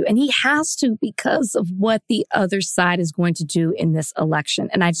going to. And he has to, because of what the other side is going to do in this election.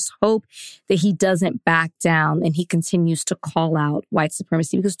 And I just hope that he doesn't back down and he continues to call out white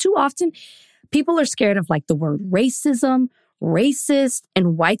supremacy, because too often people are scared of like the word racism, racist,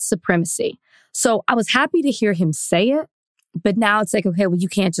 and white supremacy. So I was happy to hear him say it, but now it's like, okay, well, you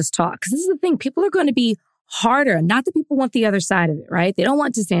can't just talk. Because this is the thing. People are going to be harder. Not that people want the other side of it, right? They don't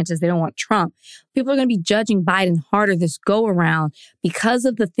want DeSantis. They don't want Trump. People are going to be judging Biden harder this go around because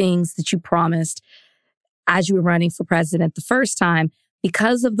of the things that you promised as you were running for president the first time,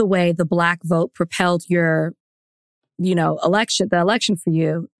 because of the way the Black vote propelled your, the election for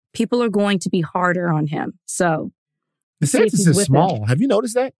you. People are going to be harder on him. So DeSantis is small. Have you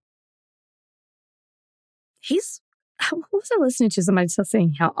noticed that? What was I listening to? Somebody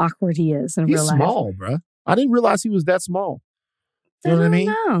saying how awkward he is in real life. He's small, bro. I didn't realize he was that small. You know what I mean?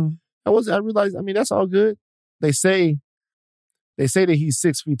 No. I realized, that's all good. They say that he's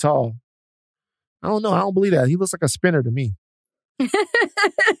 6 feet tall. I don't know. I don't believe that. He looks like a spinner to me. You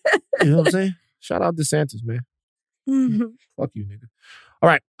know what I'm saying? Shout out DeSantis, man. Mm-hmm. Fuck you, nigga. All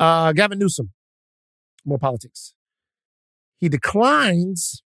right. Gavin Newsom. More politics. He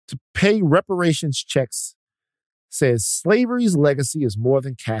declines to pay reparations checks, says slavery's legacy is more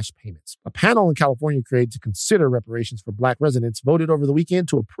than cash payments. A panel in California created to consider reparations for Black residents voted over the weekend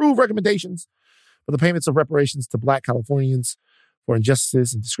to approve recommendations for the payments of reparations to Black Californians for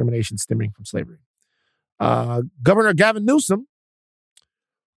injustices and discrimination stemming from slavery. Governor Gavin Newsom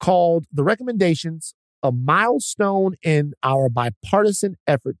called the recommendations a milestone in our bipartisan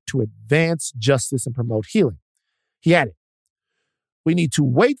effort to advance justice and promote healing. He added, "We need to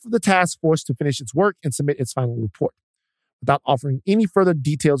wait for the task force to finish its work and submit its final report," without offering any further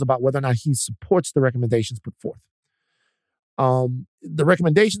details about whether or not he supports the recommendations put forth. The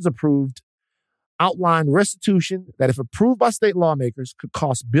recommendations approved outline restitution that, if approved by state lawmakers, could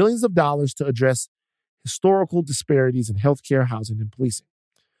cost billions of dollars to address historical disparities in healthcare, housing, and policing.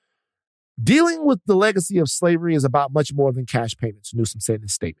 Dealing with the legacy of slavery is about much more than cash payments, Newsom said in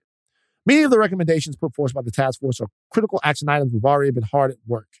his statement. Many of the recommendations put forth by the task force are critical action items we've already been hard at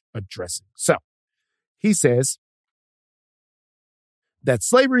work addressing. So, he says that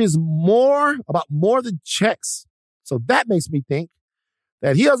slavery is about more than checks. So that makes me think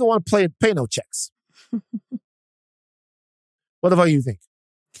that he doesn't want to pay no checks. What the fuck do you think?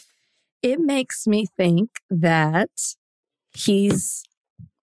 It makes me think that he's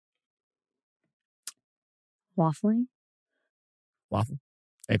waffling. Waffle?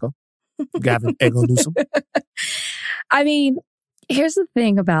 Echo? Gavin Echo Newsom? I mean, here's the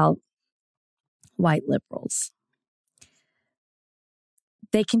thing about white liberals.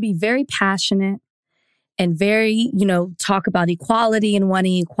 They can be very passionate and very, talk about equality and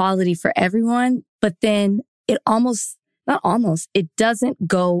wanting equality for everyone, but then it doesn't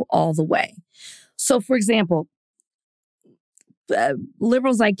go all the way. So, for example,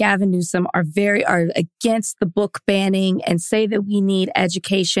 liberals like Gavin Newsom are against the book banning and say that we need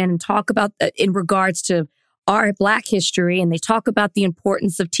education and talk about in regards to our Black history. And they talk about the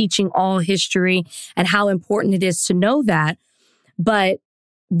importance of teaching all history and how important it is to know that. But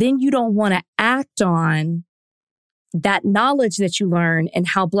then you don't want to act on that knowledge that you learn and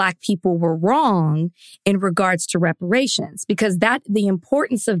how Black people were wrong in regards to reparations, because the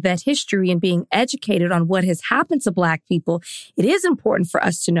importance of that history and being educated on what has happened to Black people, it is important for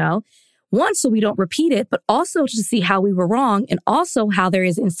us to know. One, so we don't repeat it, but also to see how we were wrong and also how there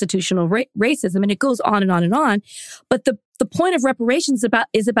is institutional racism, and it goes on and on and on. But the point of reparations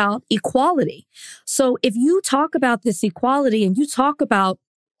is about equality. So if you talk about this equality and you talk about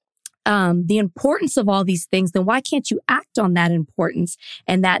the importance of all these things, then why can't you act on that importance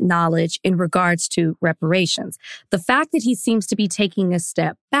and that knowledge in regards to reparations? The fact that he seems to be taking a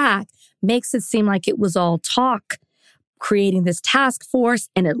step back makes it seem like it was all talk, creating this task force,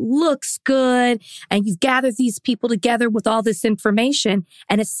 and it looks good, and you've gathered these people together with all this information,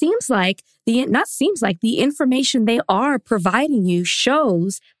 and it seems like the information they are providing you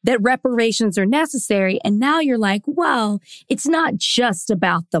shows that reparations are necessary, and now you're like, well, it's not just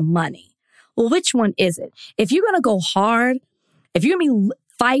about the money. Well, which one is it? If you're going to go hard, if you're going to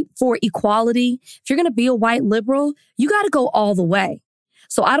fight for equality, if you're going to be a white liberal, you got to go all the way.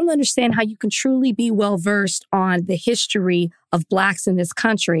 So I don't understand how you can truly be well-versed on the history of Blacks in this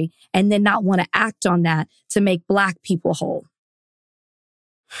country and then not want to act on that to make Black people whole.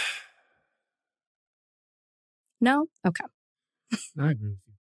 No? Okay. I agree with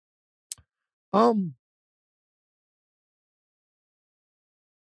you.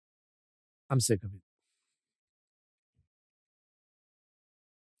 I'm sick of it.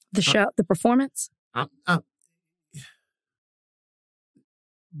 The show, the performance?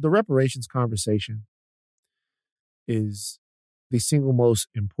 The reparations conversation is the single most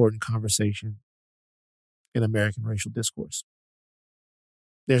important conversation in American racial discourse.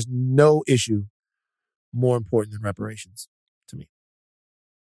 There's no issue more important than reparations to me.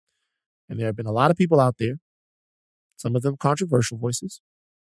 And there have been a lot of people out there, some of them controversial voices,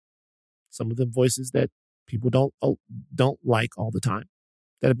 some of them voices that people don't like all the time,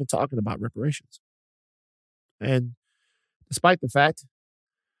 that have been talking about reparations. And despite the fact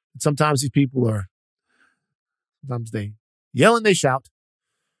that sometimes these people sometimes they yell and they shout,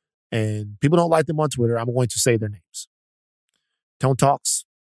 and people don't like them on Twitter, I'm going to say their names. Tone Talks,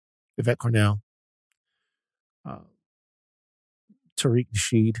 Yvette Cornell, Tariq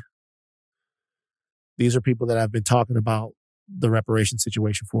Nasheed. These are people that have been talking about the reparation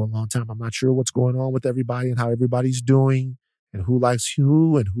situation for a long time. I'm not sure what's going on with everybody and how everybody's doing and who likes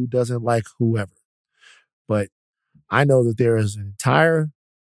who and who doesn't like whoever. But I know that there is an entire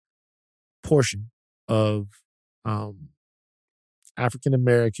portion of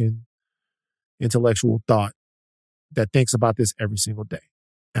African-American intellectual thought that thinks about this every single day.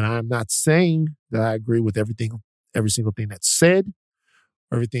 And I'm not saying that I agree with every single thing that's said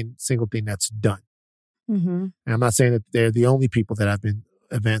or every single thing that's done. Mm-hmm. And I'm not saying that they're the only people that have been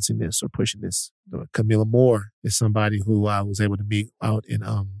advancing this or pushing this. Camilla Moore is somebody who I was able to meet out in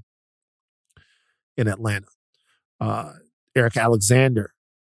Atlanta. Erica Alexander,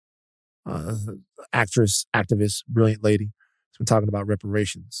 actress, activist, brilliant lady, has been talking about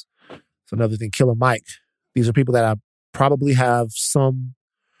reparations. So another thing, Killer Mike. These are people that I probably have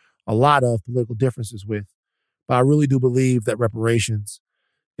a lot of political differences with. But I really do believe that reparations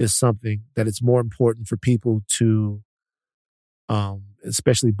is something that it's more important for people to,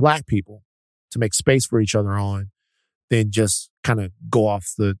 especially Black people, to make space for each other on than just kind of go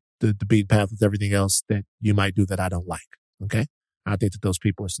off the beaten path with everything else that you might do that I don't like. Okay? I think that those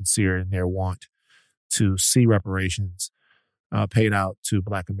people are sincere in their want to see reparations paid out to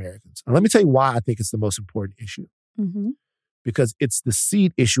Black Americans. And let me tell you why I think it's the most important issue. Mm-hmm. Because it's the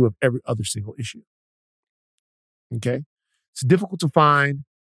seed issue of every other single issue. Okay? It's difficult to find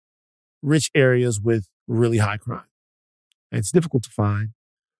rich areas with really high crime. And it's difficult to find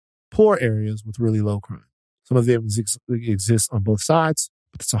poor areas with really low crime. Some of them exist on both sides,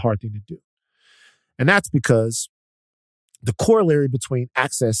 but it's a hard thing to do. And that's because the corollary between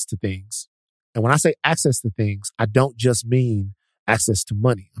access to things, and when I say access to things, I don't just mean access to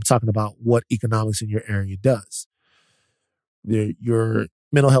money. I'm talking about what economics in your area does. Your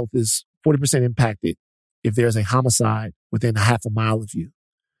mental health is 40% impacted if there's a homicide within a half a mile of you.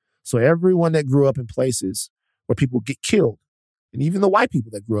 So everyone that grew up in places where people get killed, and even the white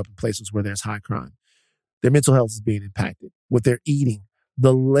people that grew up in places where there's high crime, their mental health is being impacted. What they're eating,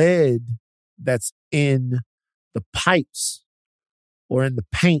 the lead that's in the pipes or in the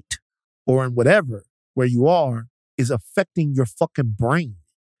paint or in whatever where you are is affecting your fucking brain.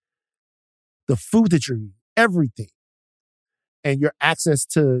 The food that you're eating, everything. And your access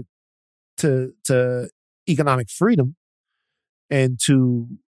to economic freedom and to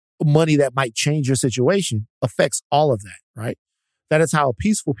money that might change your situation affects all of that, right? That is how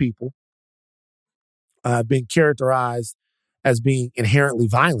peaceful people have been characterized as being inherently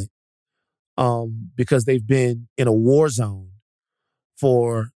violent because they've been in a war zone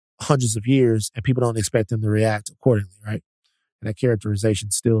for hundreds of years and people don't expect them to react accordingly, right? And that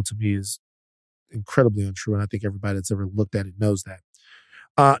characterization still, to me, is incredibly untrue. And I think everybody that's ever looked at it knows that.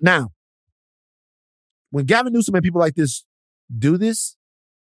 Now, when Gavin Newsom and people like this do this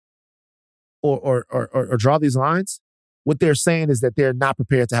or draw these lines, what they're saying is that they're not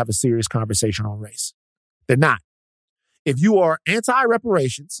prepared to have a serious conversation on race. They're not. If you are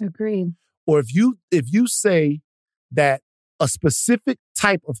anti-reparations, Agreed. or if you say that a specific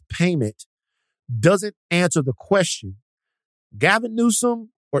type of payment doesn't answer the question, Gavin Newsom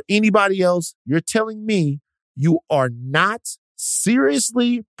or anybody else, you're telling me you are not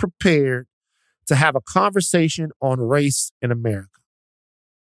seriously prepared to have a conversation on race in America.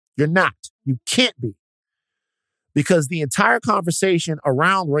 You're not. You can't be. Because the entire conversation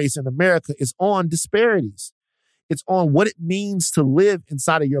around race in America is on disparities. It's on what it means to live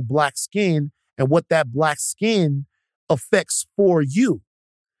inside of your Black skin and what that Black skin affects for you.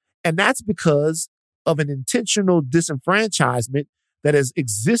 And that's because of an intentional disenfranchisement that has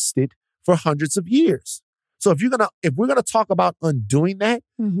existed for hundreds of years. So if we're gonna talk about undoing that,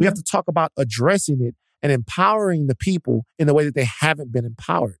 we have to talk about addressing it and empowering the people in a way that they haven't been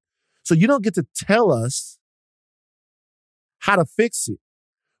empowered. So you don't get to tell us how to fix it.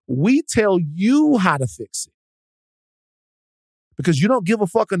 We tell you how to fix it. Because you don't give a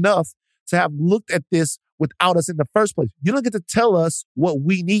fuck enough to have looked at this without us in the first place. You don't get to tell us what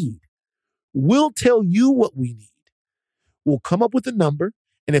we need. We'll tell you what we need. We'll come up with a number,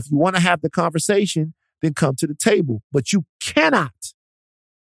 and if you want to have the conversation, then come to the table. But you cannot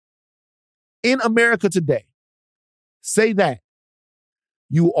in America today say that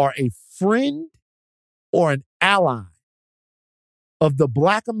you are a friend or an ally of the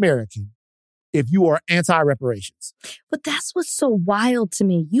Black American if you are anti-reparations? But that's what's so wild to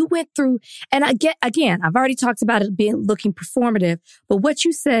me. You went through, and again, I've already talked about it looking performative, but what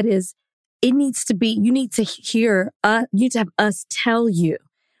you said is you need to have us tell you.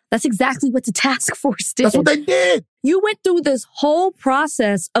 That's exactly what the task force did. That's what they did. You went through this whole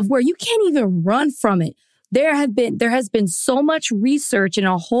process of where you can't even run from it. There has been so much research and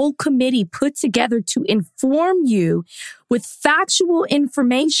a whole committee put together to inform you with factual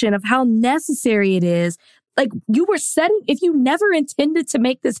information of how necessary it is. Like you were if you never intended to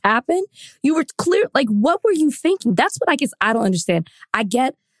make this happen, you were clear. Like, what were you thinking? That's what I guess I don't understand. I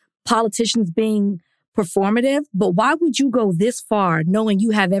get politicians being performative, but why would you go this far knowing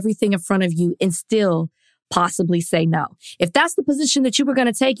you have everything in front of you and still possibly say no? If that's the position that you were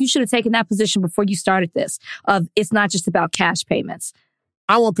going to take, you should have taken that position before you started this. It's not just about cash payments.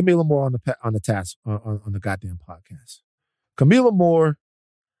 I want Camila Moore on the task on the goddamn podcast. Camila Moore,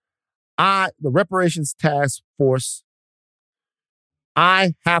 the reparations task force.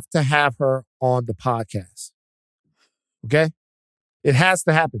 I have to have her on the podcast. Okay, it has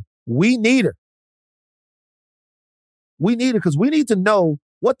to happen. We need her. We need her because we need to know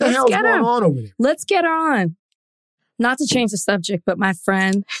what the hell is going on over there. Let's get her on. Not to change the subject, but my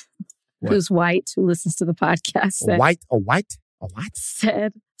friend who's white, who listens to the podcast, said, a white?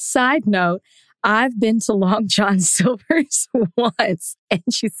 Said, side note, I've been to Long John Silver's once. And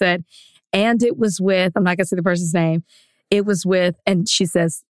she said, and it was with, I'm not going to say the person's name. It was with, and she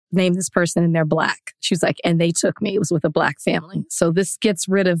says, name this person and they're Black. She's like, and they took me. It was with a Black family. So this gets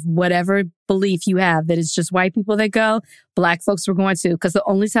rid of whatever belief you have that it's just white people that go. Black folks were going to, because the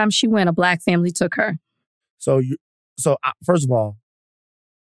only time she went, a Black family took her. So first of all,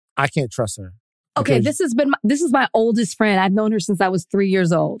 I can't trust her. Okay, this is my oldest friend. I've known her since I was 3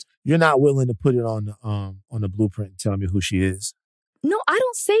 years old. You're not willing to put it on the blueprint and tell me who she is. No, I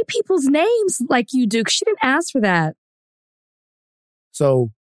don't say people's names like you do, because she didn't ask for that.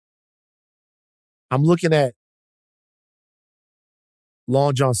 So I'm looking at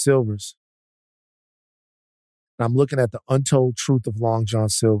Long John Silver's. And I'm looking at the untold truth of Long John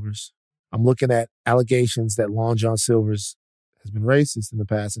Silver's. I'm looking at allegations that Long John Silver's has been racist in the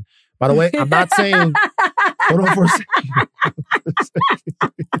past. And by the way, I'm not saying, hold on for a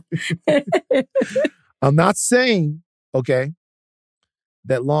second. I'm not saying, okay,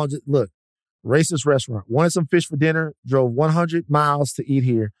 that look, racist restaurant, wanted some fish for dinner, drove 100 miles to eat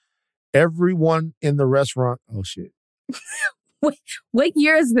here. Everyone in the restaurant, oh shit. What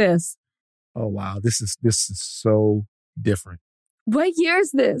year is this? Oh wow, this is so different. What year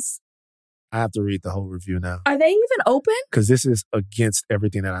is this? I have to read the whole review now. Are they even open? Because this is against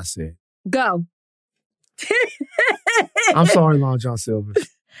everything that I said. Go. I'm sorry, Long John Silver's.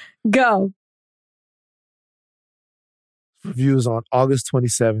 Go. Reviews on August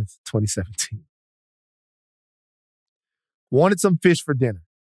 27th, 2017. Wanted some fish for dinner.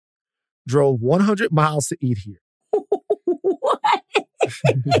 Drove 100 miles to eat here. What?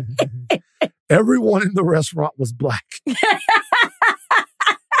 Everyone in the restaurant was Black.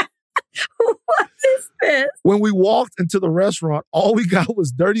 What is this? When we walked into the restaurant, all we got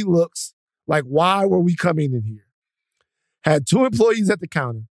was dirty looks. Like, why were we coming in here? Had 2 employees at the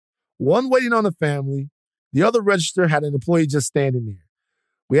counter, 1 waiting on the family. The other register had an employee just standing there.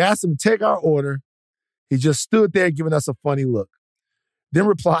 We asked him to take our order. He just stood there giving us a funny look. Then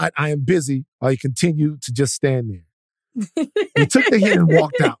replied, I am busy, while he continued to just stand there. We took the hint and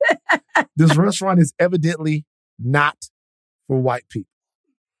walked out. This restaurant is evidently not for white people.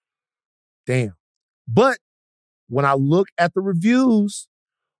 Damn. But when I look at the reviews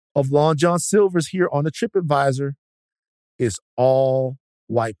of Long John Silver's here on the TripAdvisor, it's all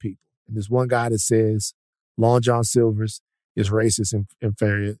white people. And there's one guy that says Long John Silver's is racist in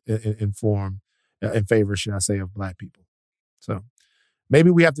favor, should I say, of Black people. So maybe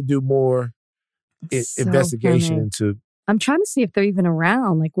we have to do more investigation into. I'm trying to see if they're even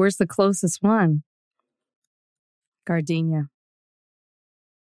around. Like, where's the closest one? Gardenia.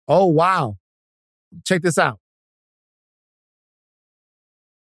 Oh, wow. Check this out.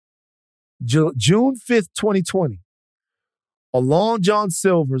 June 5th, 2020. A Long John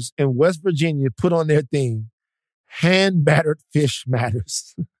Silver's in West Virginia put on their theme, hand-battered fish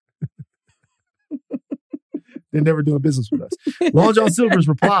matters. They're never doing business with us. Long John Silver's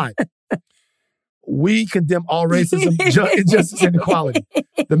replied, we condemn all racism, injustice, and inequality.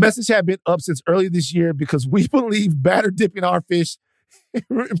 The message had been up since early this year because we believe batter dipping our fish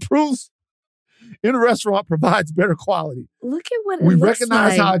improves in a restaurant provides better quality. Look at what We it looks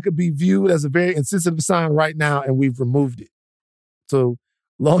recognize like. how it could be viewed as a very insensitive sign right now, and we've removed it. So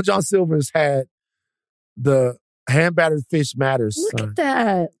Long John Silver's had the hand-battered fish matters Look sign. at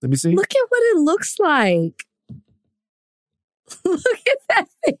that. Let me see. Look at what it looks like. Look at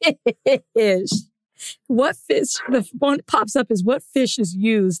that fish. What fish? The one that pops up is what fish is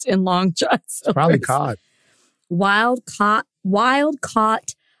used in Long John Silver's? Probably cod. Wild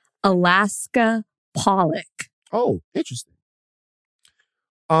caught Alaska pollock. Oh, interesting.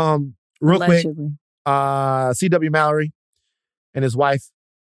 Real Allegedly. quick, C.W. Mallory and his wife,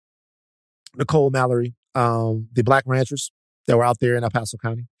 Nicole Mallory, the black ranchers that were out there in El Paso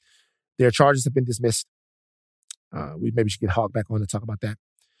County, their charges have been dismissed. We maybe should get Hawk back on to talk about that.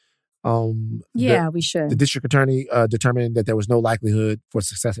 We should. The district attorney determined that there was no likelihood for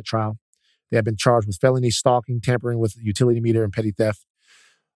success at trial. They have been charged with felony stalking, tampering with a utility meter, and petty theft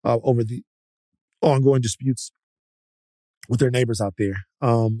over the ongoing disputes with their neighbors out there.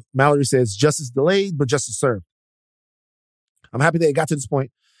 Mallory says justice delayed, but justice served. I'm happy that it got to this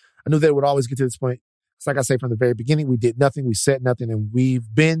point. I knew that it would always get to this point. It's like I say from the very beginning, we did nothing, we said nothing, and we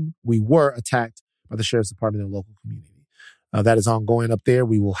were attacked by the sheriff's department and the local community. That is ongoing up there.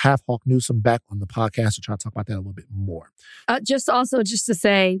 We will have Hawk Newsome back on the podcast to try to talk about that a little bit more. Just to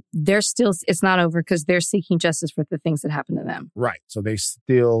say, it's not over because they're seeking justice for the things that happened to them. Right. So they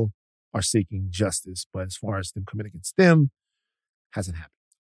still are seeking justice, but as far as them committing against them, hasn't happened.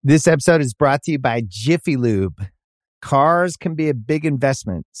 This episode is brought to you by Jiffy Lube. Cars can be a big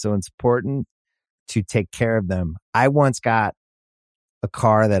investment, so it's important to take care of them. I once got a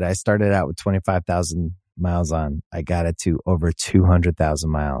car that I started out with 25,000 miles on. I got it to over 200,000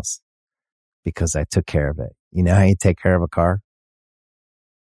 miles because I took care of it. You know how you take care of a car?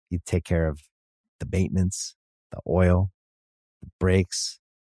 You take care of the maintenance, the oil, the brakes,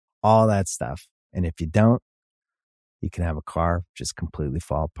 all that stuff. And if you don't, you can have a car just completely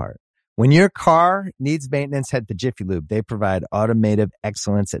fall apart. When your car needs maintenance, head to Jiffy Lube. They provide automotive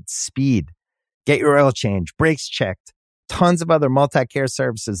excellence at speed. Get your oil change, brakes checked, tons of other multi-care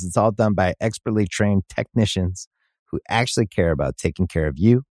services. It's all done by expertly trained technicians who actually care about taking care of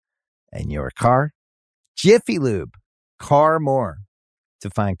you and your car. Jiffy Lube, car more. To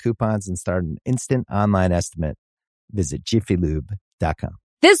find coupons and start an instant online estimate, visit jiffylube.com.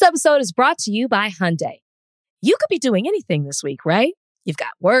 This episode is brought to you by Hyundai. You could be doing anything this week, right? You've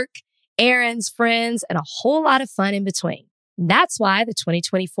got work, errands, friends, and a whole lot of fun in between. That's why the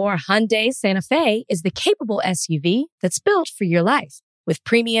 2024 Hyundai Santa Fe is the capable SUV that's built for your life. With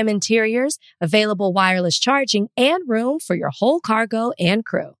premium interiors, available wireless charging, and room for your whole cargo and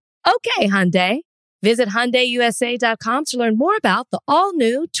crew. Okay, Hyundai. Visit HyundaiUSA.com to learn more about the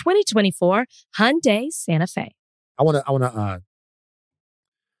all-new 2024 Hyundai Santa Fe. I want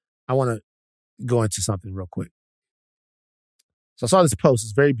to go into something real quick. So I saw this post.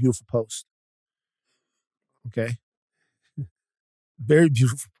 It's a very beautiful post. Okay. Very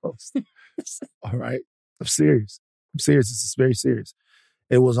beautiful post. All right. I'm serious. This is very serious.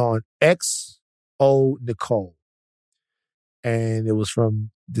 It was on XO Nicole. And it was from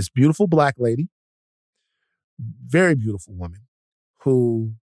this beautiful black lady, very beautiful woman,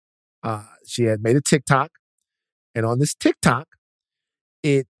 who she had made a TikTok. And on this TikTok,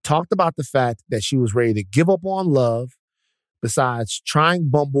 it talked about the fact that she was ready to give up on love besides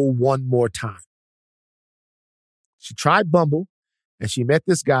trying Bumble one more time. She tried Bumble and she met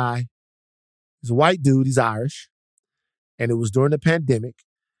this guy. He's a white dude. He's Irish. And it was during the pandemic.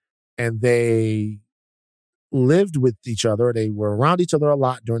 And they lived with each other. They were around each other a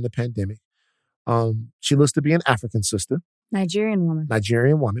lot during the pandemic. She looks to be an African sister. Nigerian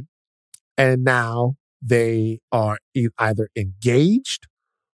woman. And now they are either engaged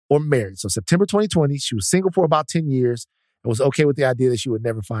or married. So September 2020, she was single for about 10 years and was okay with the idea that she would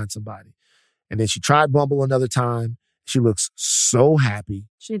never find somebody. And then she tried Bumble another time. She looks so happy.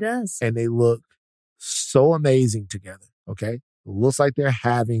 She does. And they look so amazing together, okay? It looks like they're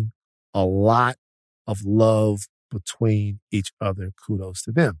having a lot of love between each other. Kudos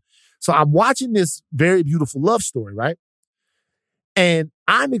to them. So I'm watching this very beautiful love story, right? And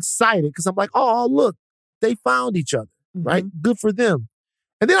I'm excited because I'm like, oh, look, they found each other, right? Good for them.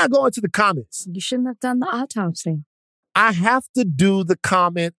 And then I go into the comments. You shouldn't have done the autopsy. I have to do the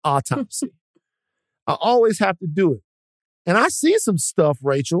comment autopsy. I always have to do it. And I see some stuff,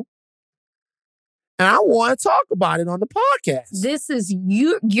 Rachel, and I want to talk about it on the podcast. This is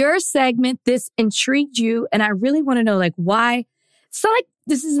your segment. This intrigued you, and I really want to know, like, why. It's not like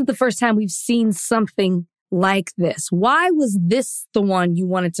this isn't the first time we've seen something like this. Why was this the one you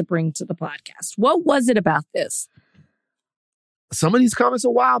wanted to bring to the podcast? What was it about this? Some of these comments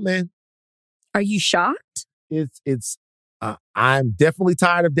are wild, man. Are you shocked? I'm definitely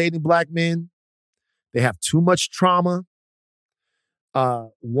tired of dating black men. They have too much trauma.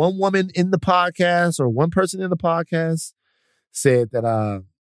 One woman in the podcast, or one person in the podcast, said that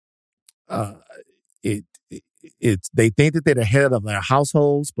they think that they're the head of their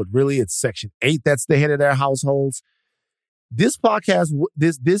households, but really it's Section 8 that's the head of their households. This podcast,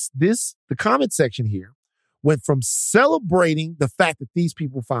 the comment section here went from celebrating the fact that these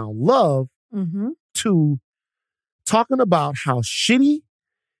people found love to talking about how shitty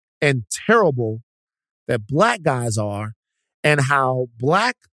and terrible that black guys are, and how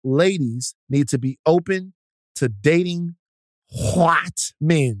black ladies need to be open to dating white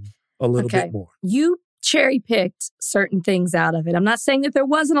men a little bit more. You cherry-picked certain things out of it. I'm not saying that there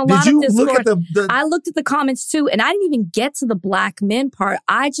wasn't a lot of discourse. I looked at the comments too, and I didn't even get to the black men part.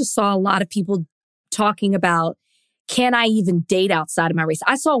 I just saw a lot of people talking about, can I even date outside of my race?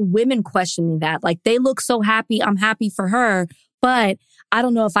 I saw women questioning that. Like, they look so happy. I'm happy for her, but I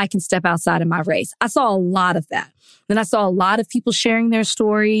don't know if I can step outside of my race. I saw a lot of that. Then I saw a lot of people sharing their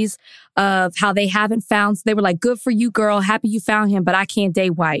stories of how they haven't found. They were like, good for you, girl. Happy you found him, but I can't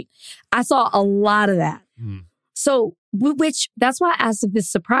date white. I saw a lot of that. So, that's why I asked if this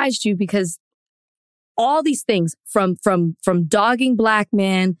surprised you, because all these things from dogging black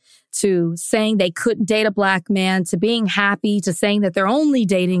men to saying they couldn't date a black man to being happy to saying that they're only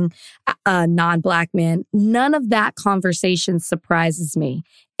dating non-black men, none of that conversation surprises me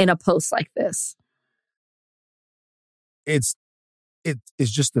in a post like this. It's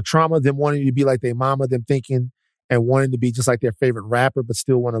just the trauma of them wanting to be like their mama, them thinking and wanting to be just like their favorite rapper, but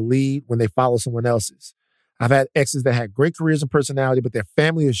still want to lead when they follow someone else's. I've had exes that had great careers and personality, but their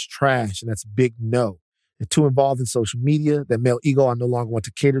family is trash, and that's a big no. They're too involved in social media. That male ego, I no longer want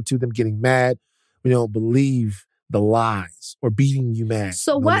to cater to them getting mad. We don't believe the lies or beating you mad.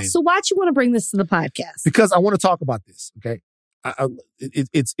 So why'd you want to bring this to the podcast? Because I want to talk about this, okay?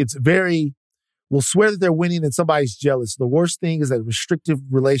 It's very, we'll swear that they're winning and somebody's jealous. The worst thing is that restrictive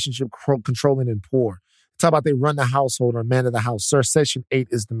relationship, controlling and poor. Talk about they run the household or man of the house. Sir, Section 8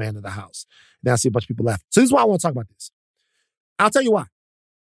 is the man of the house. Now I see a bunch of people laughing. So this is why I want to talk about this. I'll tell you why.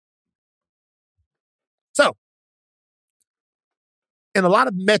 So, in a lot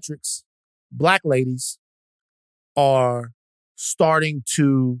of metrics, black ladies are starting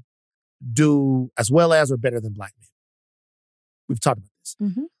to do as well as or better than black men. We've talked about this.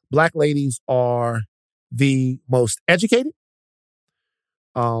 Black ladies are the most educated.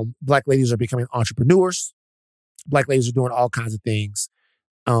 Black ladies are becoming entrepreneurs. Black ladies are doing all kinds of things.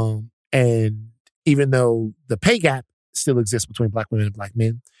 And even though the pay gap still exists between black women and black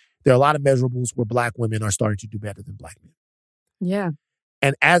men, there are a lot of measurables where black women are starting to do better than black men. Yeah.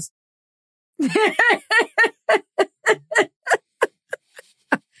 And as...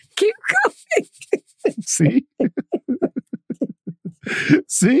 Keep going. See?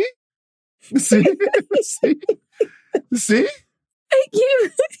 See? See? See? See? Thank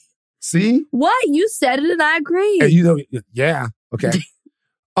you. See? What? You said it and I agree. And yeah. Okay.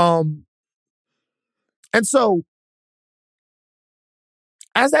 And so,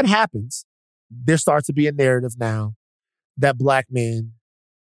 as that happens, there starts to be a narrative now that black men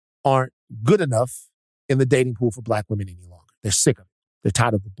aren't good enough in the dating pool for black women any longer. They're sick of it. They're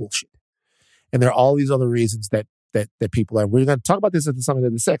tired of the bullshit. And there are all these other reasons that people are. We're going to talk about this at the Summit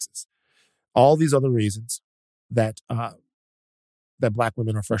of the Sexes. All these other reasons that that black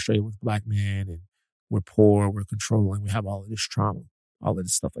women are frustrated with black men, and we're poor, we're controlling, we have all of this trauma, all of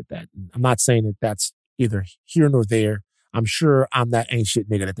this stuff like that. And I'm not saying that that's either here nor there. I'm sure I'm that ain't shit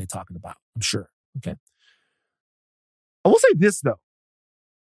nigga that they're talking about. I'm sure. Okay. I will say this, though.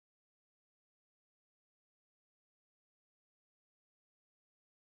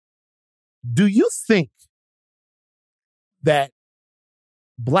 Do you think that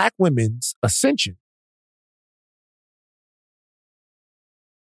black women's ascension,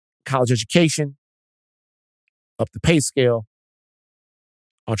 college education, up the pay scale,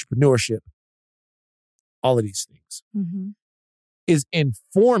 entrepreneurship, all of these things, is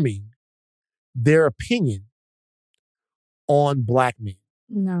informing their opinion on black men?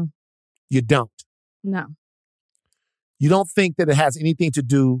 No. You don't? No. You don't think that it has anything to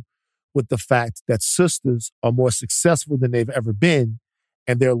do with the fact that sisters are more successful than they've ever been,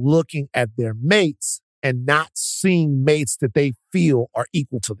 and they're looking at their mates and not seeing mates that they feel are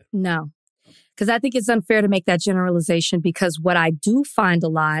equal to them? No. Because I think it's unfair to make that generalization, because what I do find a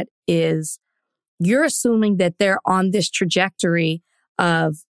lot is you're assuming that they're on this trajectory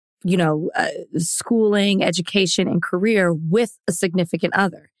of, schooling, education, and career with a significant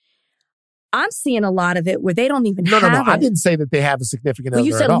other. I'm seeing a lot of it where they don't even No. have it. I didn't say that they have a significant other Well,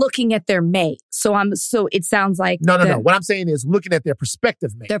 you said at all. looking at their mate. So it sounds like No. What I'm saying is looking at their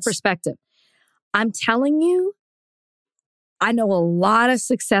prospective mates. their perspective. I'm telling you, I know a lot of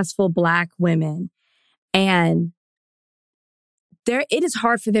successful Black women, and it is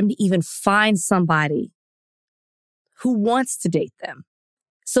hard for them to even find somebody who wants to date them.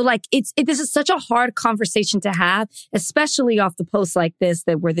 So like this is such a hard conversation to have, especially off the post like this,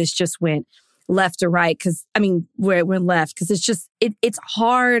 where this just went left or right. Where it went left, because it's just, it's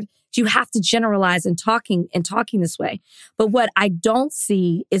hard. You have to generalize in talking this way. But what I don't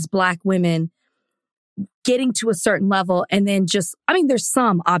see is Black women getting to a certain level and then just, there's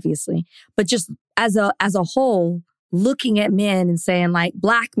some obviously, but just as a whole, looking at men and saying, like,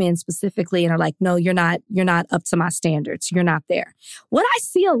 Black men specifically, and are like, no, you're not up to my standards. You're not there. What I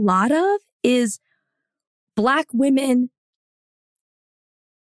see a lot of is Black women,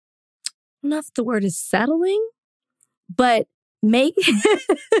 I don't know if the word is settling, but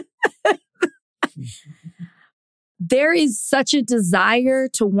there is such a desire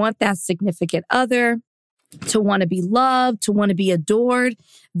to want that significant other, to want to be loved, to want to be adored,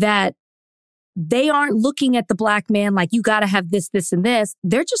 that they aren't looking at the Black man like, you got to have this, this, and this.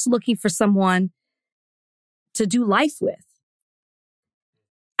 They're just looking for someone to do life with.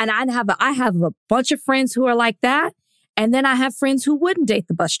 And I have a bunch of friends who are like that. And then I have friends who wouldn't date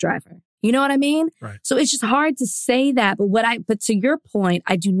the bus driver. You know what I mean? Right. So it's just hard to say that. But to your point,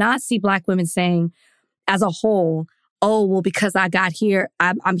 I do not see Black women saying as a whole, oh, well, because I got here,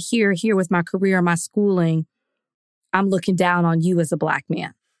 I'm here with my career, my schooling, I'm looking down on you as a Black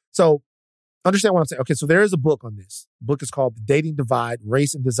man. So understand what I'm saying. Okay, so there is a book on this. The book is called The Dating Divide,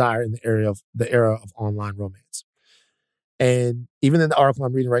 Race and Desire in the Era of Online Romance. And even in the article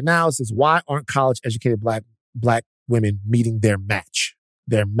I'm reading right now, it says, why aren't college-educated black women meeting their match?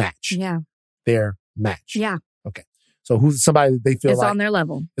 Their match. Yeah. Their match. Yeah. Okay. So who's somebody that they feel It's like on their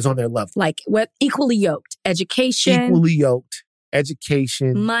level. is on their level. Like what? Equally yoked. Education. Equally yoked.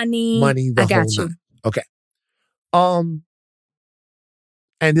 Education. Money. The I got whole you. nine. Okay.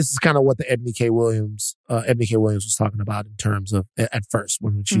 And this is kind of what the Ebony K. Williams was talking about in terms of at first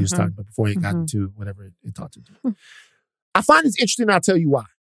when she was talking about before it got into whatever it talked to. I find this interesting. And I'll tell you why.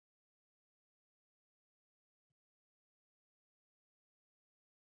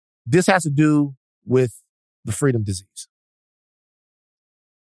 This has to do with the freedom disease.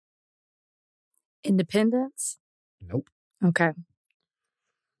 Independence? Nope. Okay.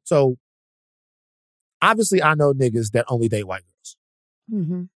 So obviously I know niggas that only date white girls.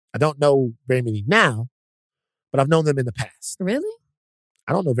 Mm-hmm. I don't know very many now, but I've known them in the past. Really?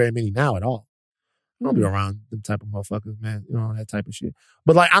 I don't know very many now at all. I don't be around them type of motherfuckers, man. You know, that type of shit.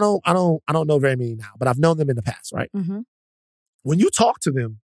 But like, I don't know very many now, but I've known them in the past, right? Mm-hmm. When you talk to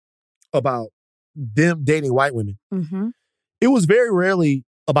them about them dating white women, it was very rarely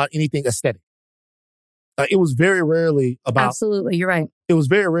about anything aesthetic. It was very rarely about... Absolutely, you're right. It was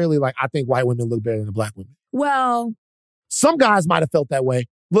very rarely like, I think white women look better than Black women. Well... Some guys might have felt that way.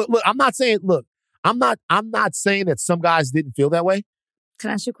 Look, I'm not saying that some guys didn't feel that way. Can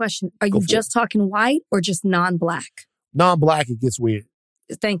I ask you a question? Are you just talking white or just non-Black? Non-Black, it gets weird.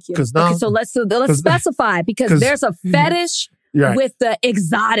 Thank you. Okay, so let's specify, because there's a fetish with the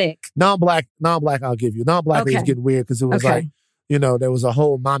exotic. Non-Black, I'll give you. Non-Black is getting weird because it was like, you know, there was a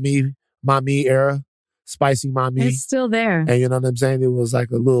whole mommy era, spicy mommy. It's still there. And you know what I'm saying? It was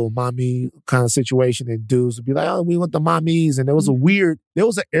like a little mommy kind of situation, and dudes would be like, oh, we want the mommies. And there was there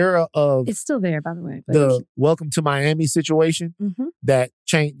was an era of... It's still there, by the way. But the Welcome to Miami situation that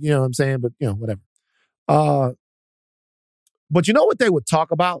changed, you know what I'm saying? But, you know, whatever. But you know what they would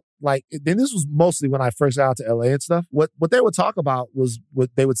talk about? Like, then this was mostly when I first got out to LA and stuff. What they would talk about was what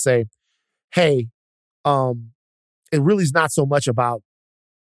they would say, hey, it really is not so much about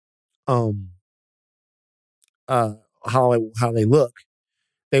how they look.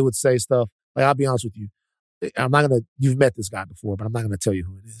 They would say stuff like, I'll be honest with you, you've met this guy before, but I'm not gonna tell you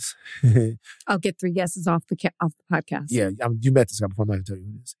who it is. I'll get 3 guesses off the podcast. Yeah, you met this guy before. I'm not gonna tell you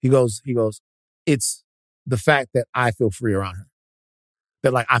who it is. He goes, it's the fact that I feel free around her.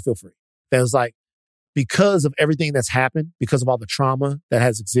 That like I feel free. That was like, because of everything that's happened, because of all the trauma that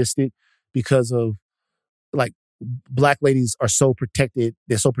has existed, because of like Black ladies are so protected,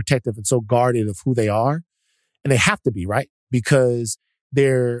 they're so protective and so guarded of who they are. And they have to be, right? Because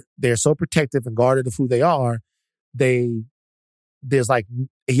they're so protective and guarded of who they are. There's like,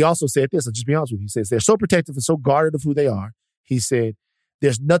 he also said this, I'll just be honest with you. He says, they're so protective and so guarded of who they are. He said,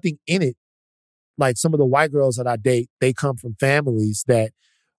 there's nothing in it. Like some of the white girls that I date, they come from families that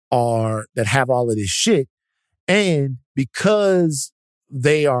have all of this shit. And because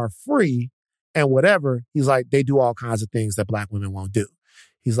they are free, and whatever. He's like, they do all kinds of things that black women won't do.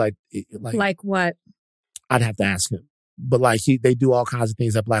 He's like what? I'd have to ask him. But like they do all kinds of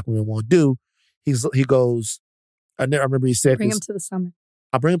things that black women won't do. He goes, I remember he said, bring him to the summit.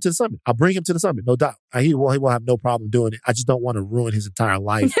 I'll bring him to the summit. No doubt. He will have no problem doing it. I just don't want to ruin his entire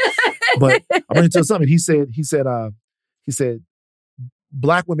life. But I'll bring him to the summit. He said,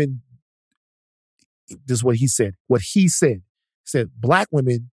 black women, this is what he said. He said, black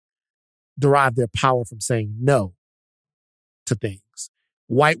women derive their power from saying no to things.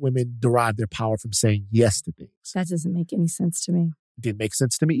 White women derive their power from saying yes to things. That doesn't make any sense to me. It didn't make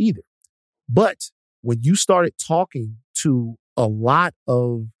sense to me either. But when you started talking to a lot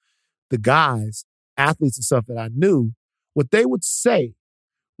of the guys, athletes and stuff that I knew, what they would say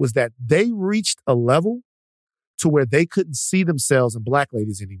was that they reached a level to where they couldn't see themselves in black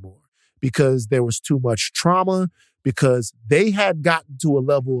ladies anymore because there was too much trauma, because they had gotten to a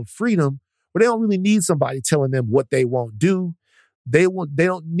level of freedom where they don't really need somebody telling them what they won't do. They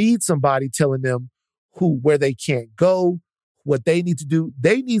don't need somebody telling them where they can't go, what they need to do.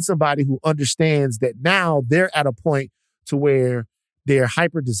 They need somebody who understands that now they're at a point to where they're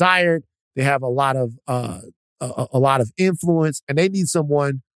hyper desired. They have a lot of influence, and they need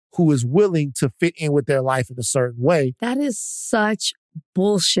someone who is willing to fit in with their life in a certain way. That is such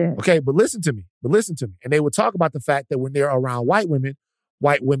bullshit. Okay, but listen to me. And they would talk about the fact that when they're around white women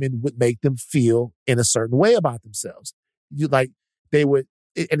would make them feel in a certain way about themselves.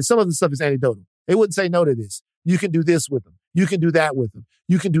 And some of the stuff is anecdotal. They wouldn't say no to this. You can do this with them. You can do that with them.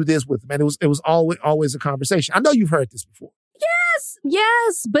 You can do this with them. And it was always a conversation. I know you've heard this before.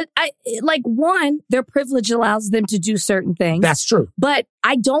 Yes. But their privilege allows them to do certain things. That's true. But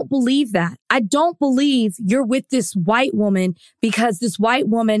I don't believe that. I don't believe you're with this white woman because this white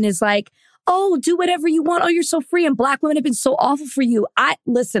woman is like, oh, do whatever you want. Oh, you're so free. And black women have been so awful for you. I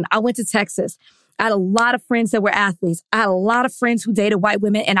went to Texas. I had a lot of friends that were athletes. I had a lot of friends who dated white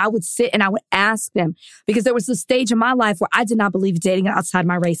women, and I would sit and I would ask them because there was a stage in my life where I did not believe dating outside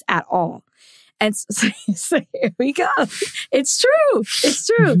my race at all. And so here we go. It's true.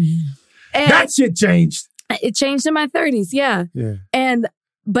 And that shit changed. It changed in my 30s. Yeah.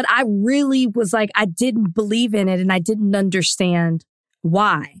 But I really was like, I didn't believe in it and I didn't understand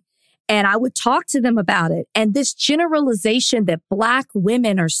why. And I would talk to them about it. And this generalization that black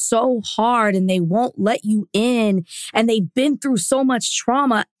women are so hard and they won't let you in and they've been through so much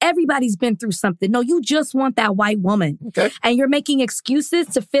trauma. Everybody's been through something. No, you just want that white woman. Okay. And you're making excuses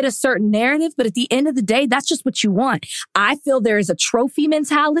to fit a certain narrative. But at the end of the day, that's just what you want. I feel there is a trophy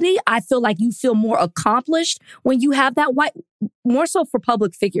mentality. I feel like you feel more accomplished when you have that more so for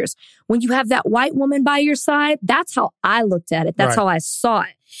public figures. When you have that white woman by your side, that's how I looked at it. That's how I saw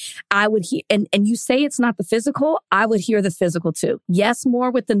it. I would hear, and you say it's not the physical, I would hear the physical too. Yes,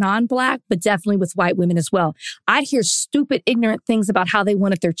 more with the non-black, but definitely with white women as well. I'd hear stupid, ignorant things about how they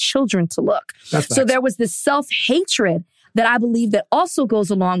wanted their children to look. So there was this self-hatred that I believe that also goes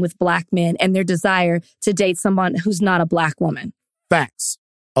along with black men and their desire to date someone who's not a black woman. Facts.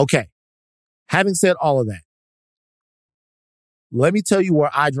 Okay. Having said all of that, let me tell you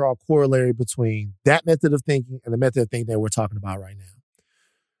where I draw a corollary between that method of thinking and the method of thinking that we're talking about right now.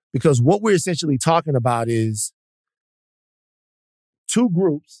 Because what we're essentially talking about is two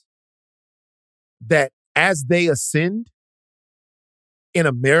groups that, as they ascend in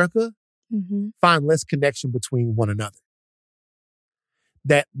America, find less connection between one another.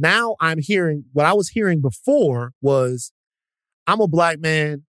 That now I'm hearing, what I was hearing before was, I'm a black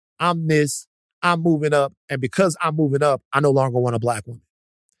man, I'm this, I'm moving up, and because I'm moving up, I no longer want a black woman.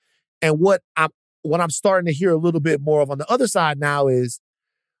 And what I'm starting to hear a little bit more of on the other side now is,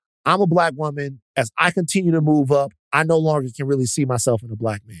 I'm a black woman. As I continue to move up, I no longer can really see myself in a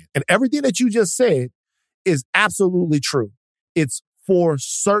black man. And everything that you just said is absolutely true. It's for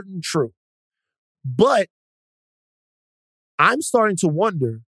certain true. But I'm starting to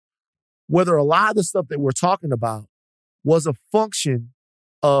wonder whether a lot of the stuff that we're talking about was a function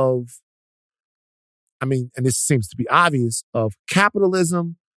of, and this seems to be obvious, of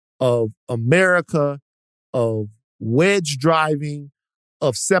capitalism, of America, of wedge driving,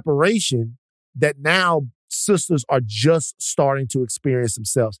 of separation, that now sisters are just starting to experience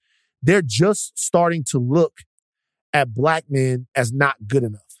themselves. They're just starting to look at black men as not good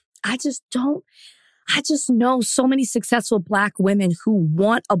enough. I just know so many successful black women who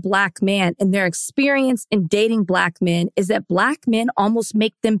want a black man, and their experience in dating black men is that black men almost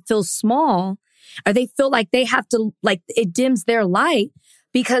make them feel small, or they feel like they have to, like it dims their light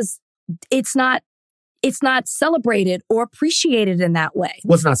because it's not celebrated or appreciated in that way.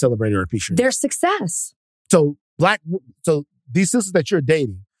 What's not celebrated or appreciated? Their success. So these sisters that you're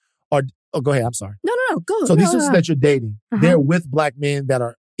dating, Go ahead. I'm sorry. No. Go. So these sisters that you're dating, they're with black men that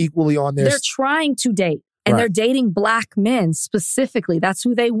are equally on their... They're trying to date. And they're dating black men specifically. That's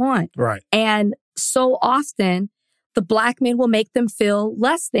who they want. Right. And so often, the black men will make them feel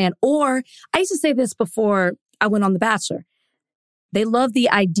less than. Or, I used to say this before I went on The Bachelor. They love the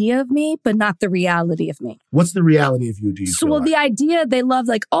idea of me, but not the reality of me. What's the reality of you, do you feel like? The idea, they love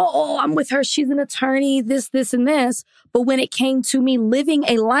like, oh, I'm with her. She's an attorney, this, and this. But when it came to me living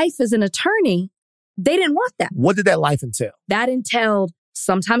a life as an attorney, they didn't want that. What did that life entail? That entailed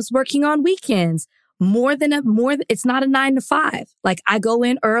sometimes working on weekends. It's not a 9 to 5. Like I go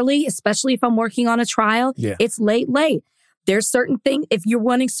in early, especially if I'm working on a trial. Yeah. It's late. There's certain things, if you're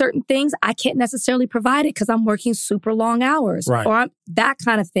wanting certain things, I can't necessarily provide it because I'm working super long hours. Right. Or that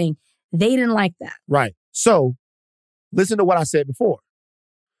kind of thing. They didn't like that. Right. So listen to what I said before.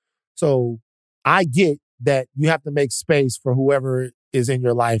 So I get that you have to make space for whoever is in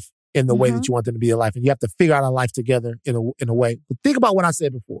your life in the way that you want them to be in life. And you have to figure out a life together in a way. But think about what I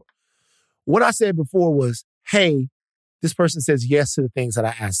said before. What I said before was, hey, this person says yes to the things that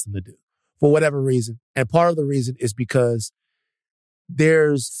I asked them to do for whatever reason. And part of the reason is because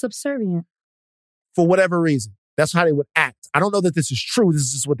there's... subservient. For whatever reason. That's how they would act. I don't know that this is true. This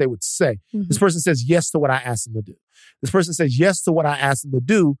is just what they would say. This person says yes to what I asked them to do. This person says yes to what I asked them to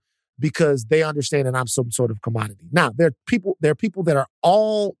do because they understand that I'm some sort of commodity. Now, there are people that are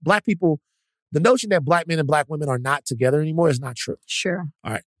all black people. The notion that black men and black women are not together anymore is not true. Sure.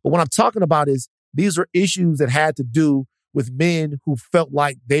 All right. But what I'm talking about is these are issues that had to do with men who felt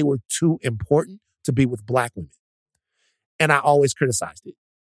like they were too important to be with black women. And I always criticized it.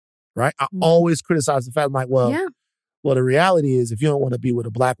 Right? I always criticized the fact, I'm like, well, the reality is if you don't want to be with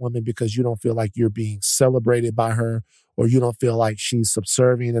a black woman because you don't feel like you're being celebrated by her or you don't feel like she's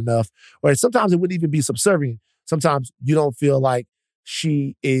subservient enough, or sometimes it wouldn't even be subservient. Sometimes you don't feel like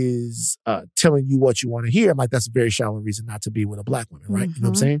she is telling you what you want to hear. I'm like, that's a very shallow reason not to be with a black woman, right? You know what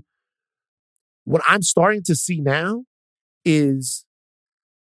I'm saying? What I'm starting to see now is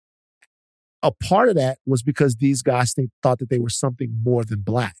a part of that was because these guys thought that they were something more than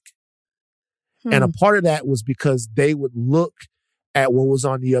black. And a part of that was because they would look at what was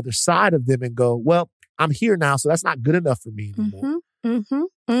on the other side of them and go, well, I'm here now, so that's not good enough for me anymore.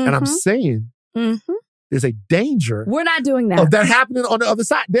 And I'm saying there's a danger. We're not doing that. Of that happening on the other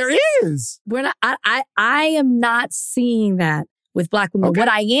side. There is. We're not. I am not seeing that with black women. Okay. What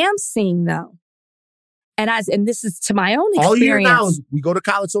I am seeing though, and this is to my own experience. All you hear now is we go to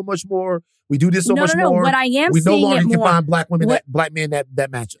college so much more. We do this so much more. What I am we seeing no longer it can more. find black women, black men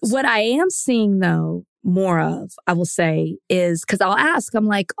that matches. What I am seeing though more of, I will say, is because I'll ask. I'm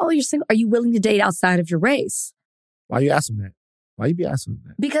like, oh, you're single. Are you willing to date outside of your race? Why you asking that? Why you be asking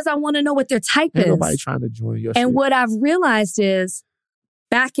that? Because I want to know what their type is. Nobody trying to join your shit. And what I've realized is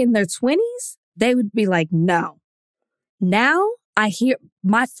back in their 20s, they would be like, no. Now I hear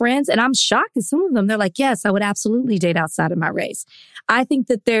my friends, and I'm shocked at some of them. They're like, yes, I would absolutely date outside of my race. I think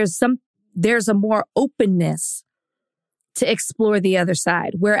that there's a more openness to explore the other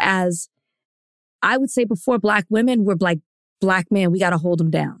side. Whereas I would say before black women were like, black men, we got to hold them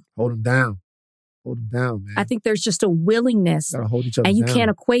down. Hold them down. Hold them down, man. I think there's just a willingness. Gotta hold each other and you down.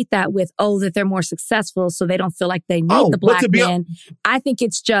 can't equate that with, that they're more successful, so they don't feel like they need the black man. I think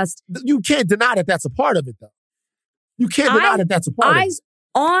it's just... You can't deny that that's a part of it, though. You can't deny that that's a part of it. Eyes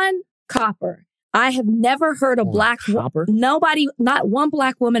on copper. I have never heard a nobody, not one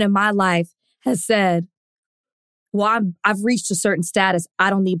black woman in my life has said, well, I've reached a certain status. I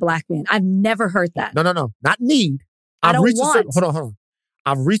don't need black men. I've never heard that. No. Not need. I don't want. Hold on.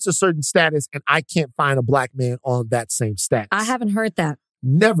 I've reached a certain status and I can't find a black man on that same status. I haven't heard that.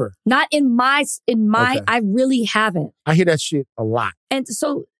 Never. Not in my, Okay. I really haven't. I hear that shit a lot. And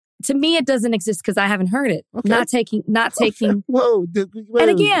so to me, it doesn't exist because I haven't heard it. Okay. Not taking. Whoa. And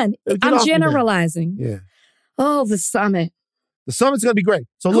again, I'm generalizing. Yeah. Oh, the summit. The summit's going to be great.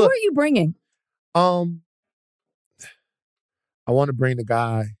 So Who look. are you bringing? I want to bring the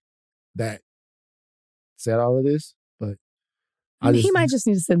guy that said all of this, but he might just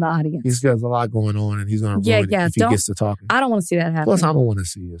need to sit in the audience. He's got a lot going on and he's going to ruin it if he gets to talking. I don't want to see that happen. Plus, I don't want to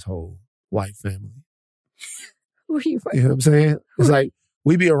see his whole white family. Who are you bringing? You know what I'm saying? It's like,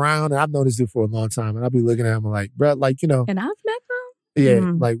 we be around and I've known this dude for a long time and I'll be looking at him like, bro, like, you know. And I've met them?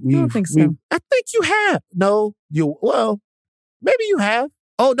 Yeah, like I don't think so. I think you have. No, maybe you have.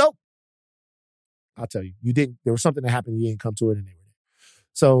 Oh, no. I'll tell you, you didn't. There was something that happened. You didn't come to it, and they were there.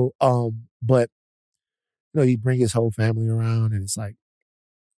 So, but he'd bring his whole family around, and it's like,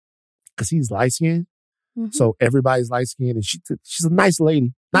 because he's light skinned, so everybody's light skinned, and she's a nice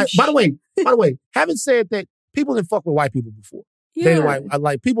lady. By the way, having said that, people didn't fuck with white people before. Dated white. I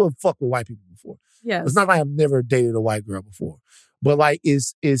like people have fucked with white people before. Yes. It's not like I've never dated a white girl before, but like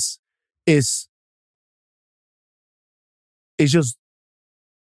it's just his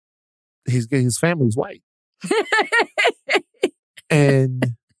family's white,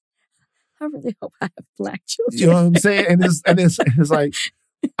 and I really hope I have black children. you know what I'm saying. And it's like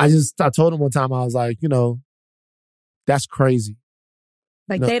I told him one time, I was like, that's crazy.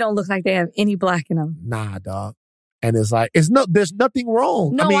 Like they don't look like they have any black in them. Nah, dog. And it's like there's nothing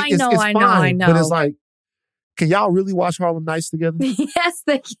wrong. No, I know, it's I fine, know. But it's like, can y'all really watch Harlem Nights together? Yes,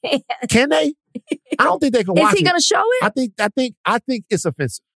 they can. Can they? I don't think they can watch it. Is he going to show it? I think it's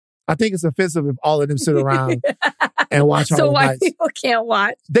offensive. I think it's offensive if all of them sit around and watch Harlem Nights. So white people can't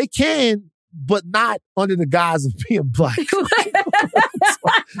watch? They can, but not under the guise of being black.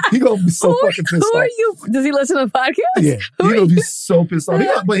 He gonna be so fucking pissed off. Who are you? Does he listen to the podcast? Yeah, he gonna be so pissed off.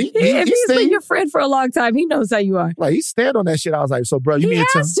 If he's been your friend for a long time, he knows how you are. Like he stand on that shit. I was like, so bro, you he mean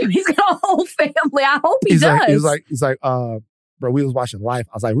has to? He's got a whole family. I hope he does. He's like, bro, we was watching Life.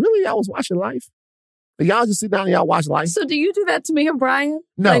 I was like, really? Y'all was watching Life? Like, y'all just sit down and y'all watch Life? So do you do that to me and Brian?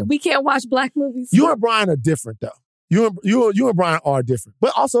 No, like we can't watch black movies. You and Brian are different though. You and Brian are different,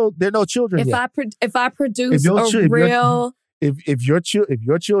 but also there are no children yet. If I produce real. If your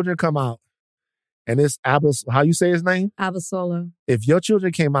children come out and it's how you say his name? Absolo. If your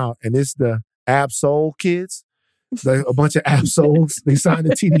children came out and it's the Absol kids, a bunch of Absols, they signed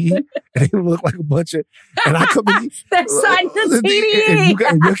the TDE and they look like a bunch of, and I come in. They signed the TDE.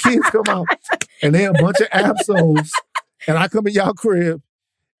 If your kids come out and they're a bunch of Absols and I come in y'all crib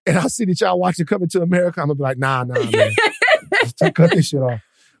and I see that y'all watching Coming to America, I'm gonna be like, nah, man. Cut this shit off.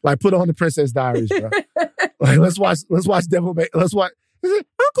 Like, put on the Princess Diaries, bro. Like, let's watch Devil May. Let's watch. Uncle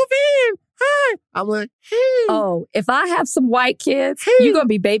Van, hi. I'm like, hey. Oh, if I have some white kids, you're gonna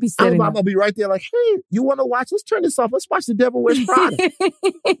be babysitting. I'm gonna be right there, like, hey, you want to watch? Let's turn this off. Let's watch The Devil Wears Prada.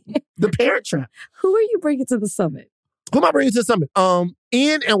 The Parent Trap. Who are you bringing to the summit? Who am I bringing to the summit? Ian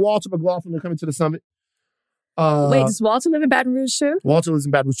and Walter McLaughlin are coming to the summit. Wait, does Walter live in Baton Rouge too? Walter lives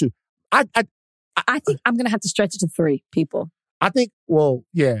in Baton Rouge too. I think I'm gonna have to stretch it to 3 people. I think, well,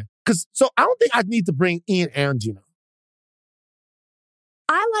 yeah. So I don't think I need to bring Ian and Gino.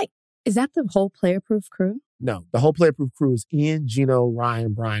 Is that the whole Player-Proof crew? No, the whole Player-Proof crew is Ian, Gino,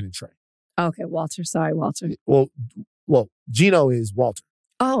 Ryan, Brian, and Trey. Okay, Walter. Sorry, Walter. Well, Gino is Walter.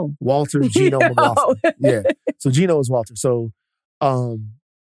 Oh. Walter, Gino, McLaughlin. Yeah. So Gino is Walter. So I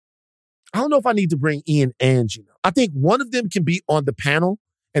don't know if I need to bring Ian and Gino. I think one of them can be on the panel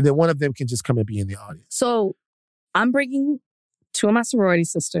and then one of them can just come and be in the audience. So I'm bringing 2 of my sorority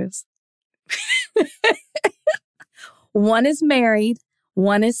sisters. One is married,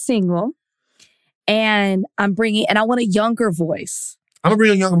 one is single. And I want a younger voice. I'm going to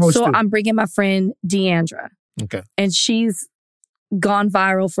bring a younger voice too. So I'm bringing my friend Deandra. Okay. And she's gone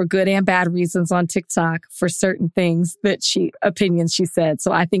viral for good and bad reasons on TikTok for certain things opinions she said.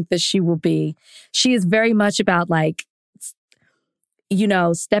 So I think that she is very much about like,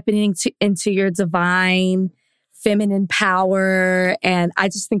 stepping into your divine feminine power. And I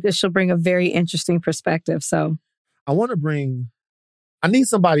just think that she'll bring a very interesting perspective. So I need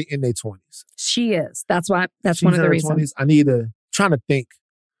somebody in their 20s. She is. That's one of the reasons. 20s. Trying to think.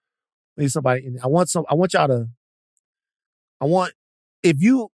 I need somebody in. How about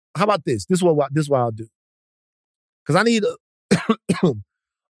this? This is what I'll do. Because I need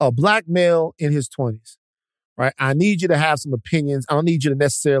a black male in his 20s, right? I need you to have some opinions. I don't need you to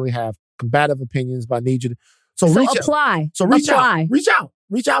necessarily have combative opinions, but I need you to. So apply. Reach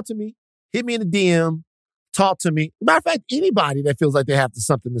out to me. Hit me in the DM. Talk to me. Matter of fact, anybody that feels like they have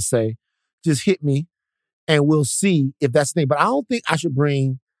something to say, just hit me and we'll see if that's the thing. But I don't think I should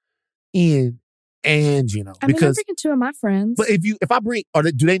bring Ian and Gino. I'm bringing 2 of my friends. But if I bring,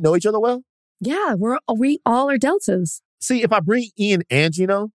 do they know each other well? Yeah, we all are deltas. See, if I bring Ian and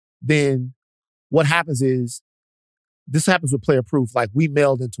Gino, then what happens is, this happens with Player Proof, like we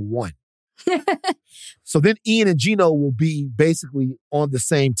meld into one. So then Ian and Gino will be basically on the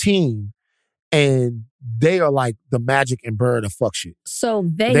same team. And they are like the Magic and Bird of fuck shit. So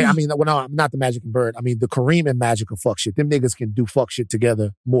no, I'm not the Magic and Bird. I mean, the Kareem and Magic of fuck shit. Them niggas can do fuck shit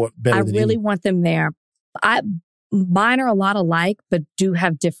together better than I really want them there. Mine are a lot alike, but do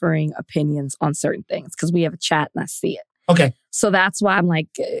have differing opinions on certain things because we have a chat and I see it. Okay. So that's why I'm like,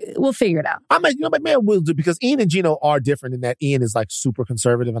 we'll figure it out. We'll do, because Ian and Gino are different in that Ian is like super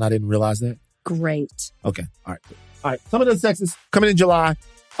conservative and I didn't realize that. Great. Okay. All right. Some of the sexes coming in July.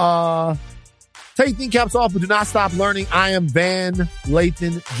 Take thinking caps off, but do not stop learning. I am Van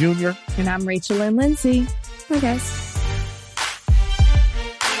Lathan Jr. And I'm Rachel and Lindsay. Bye, guys.